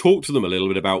 Talk to them a little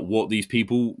bit about what these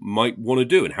people might want to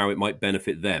do and how it might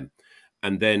benefit them.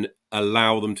 And then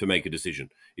allow them to make a decision.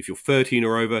 If you're 13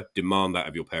 or over, demand that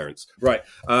of your parents. Right.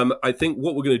 I think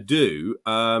what we're going to do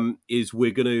is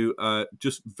we're going to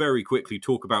just very quickly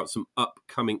talk about some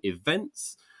upcoming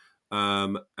events.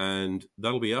 And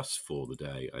that'll be us for the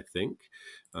day, I think.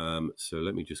 So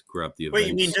let me just grab the events. Wait,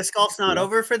 you mean disc golf's not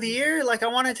over for the year? Like, I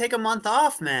want to take a month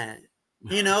off, man.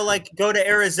 Like go to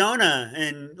Arizona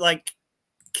and like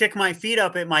kick my feet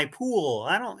up at my pool.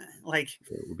 I don't like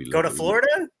go to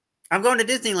Florida. I'm going to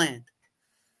Disneyland.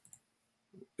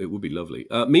 It would be lovely.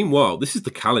 Meanwhile, this is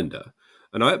the calendar,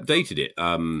 and I updated it.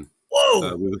 Whoa!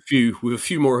 Whoa! with a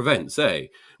few more events, eh?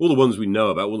 All the ones we know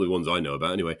about, all the ones I know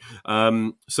about, anyway.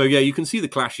 So yeah, you can see the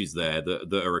clashes there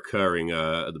that are occurring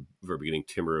at the very beginning.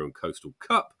 Timaru and Coastal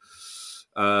Cup,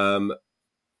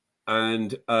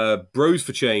 and Bros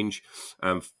for Change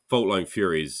and Faultline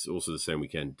Fury is also the same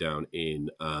weekend down in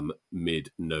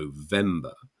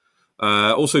mid-November.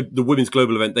 Also, the Women's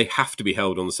Global event, they have to be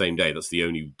held on the same day. That's the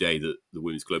only day that the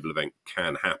Women's Global event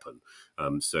can happen.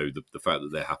 So the fact that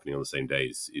they're happening on the same day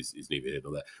is neither here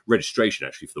nor there. Registration,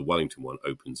 actually, for the Wellington one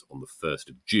opens on the 1st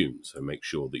of June. So make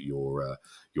sure that you're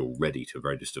ready to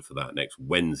register for that next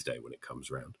Wednesday when it comes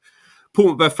around.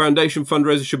 Port Macbeth Foundation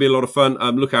fundraiser should be a lot of fun.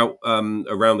 Look out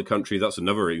around the country. That's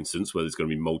another instance where there's going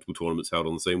to be multiple tournaments held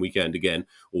on the same weekend. Again,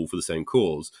 all for the same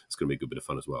cause. It's going to be a good bit of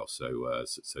fun as well.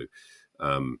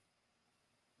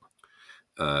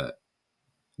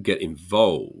 Get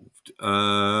involved.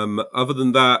 Other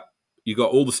than that, you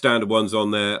got all the standard ones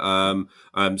on there.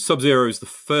 Sub-Zero is the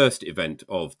first event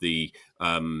of the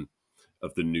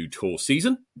new tour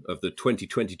season, of the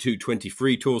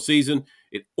 2022-23 tour season.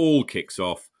 It all kicks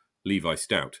off. Levi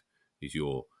Stout is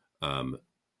your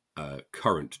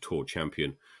current tour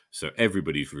champion. So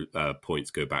everybody's points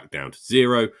go back down to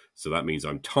 0. So that means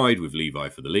I'm tied with Levi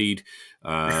for the lead.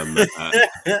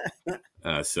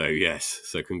 So yes,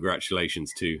 so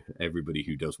congratulations to everybody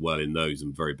who does well in those,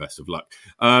 and very best of luck.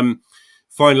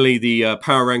 Finally, the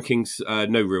power rankings,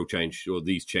 no real change, or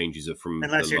these changes are from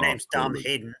unless your name's Dom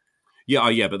Hayden.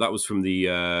 Yeah, but that was from the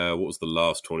what was the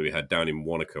last tournament we had down in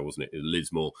Wanaka, wasn't it?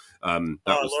 Lismore. Lords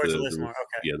of Lismore.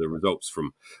 Okay. Yeah, the results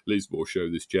from Lismore show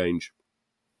this change.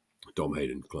 Dom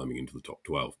Hayden climbing into the top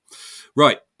 12.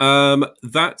 Right,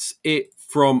 that's it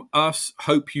from us.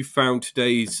 Hope you found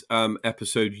today's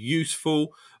episode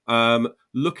useful.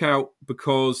 Look out,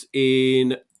 because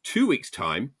in 2 weeks'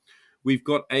 time, we've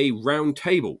got a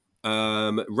roundtable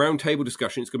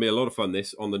discussion. It's going to be a lot of fun,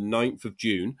 this, on the 9th of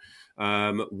June,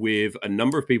 with a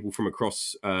number of people from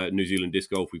across New Zealand disc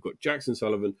golf. We've got Jackson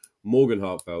Sullivan, Morgan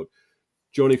Hartfeld,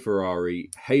 Johnny Ferrari,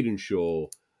 Hayden Shaw,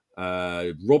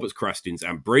 Robert Crastins,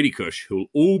 and Brady Cush, who will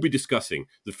all be discussing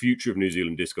the future of New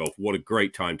Zealand disc golf. What a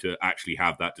great time to actually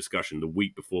have that discussion the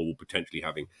week before we'll potentially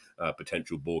having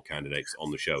potential board candidates on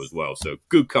the show as well. So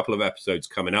good couple of episodes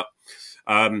coming up.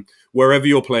 Wherever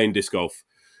you're playing disc golf,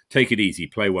 take it easy,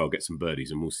 play well, get some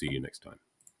birdies, and we'll see you next time.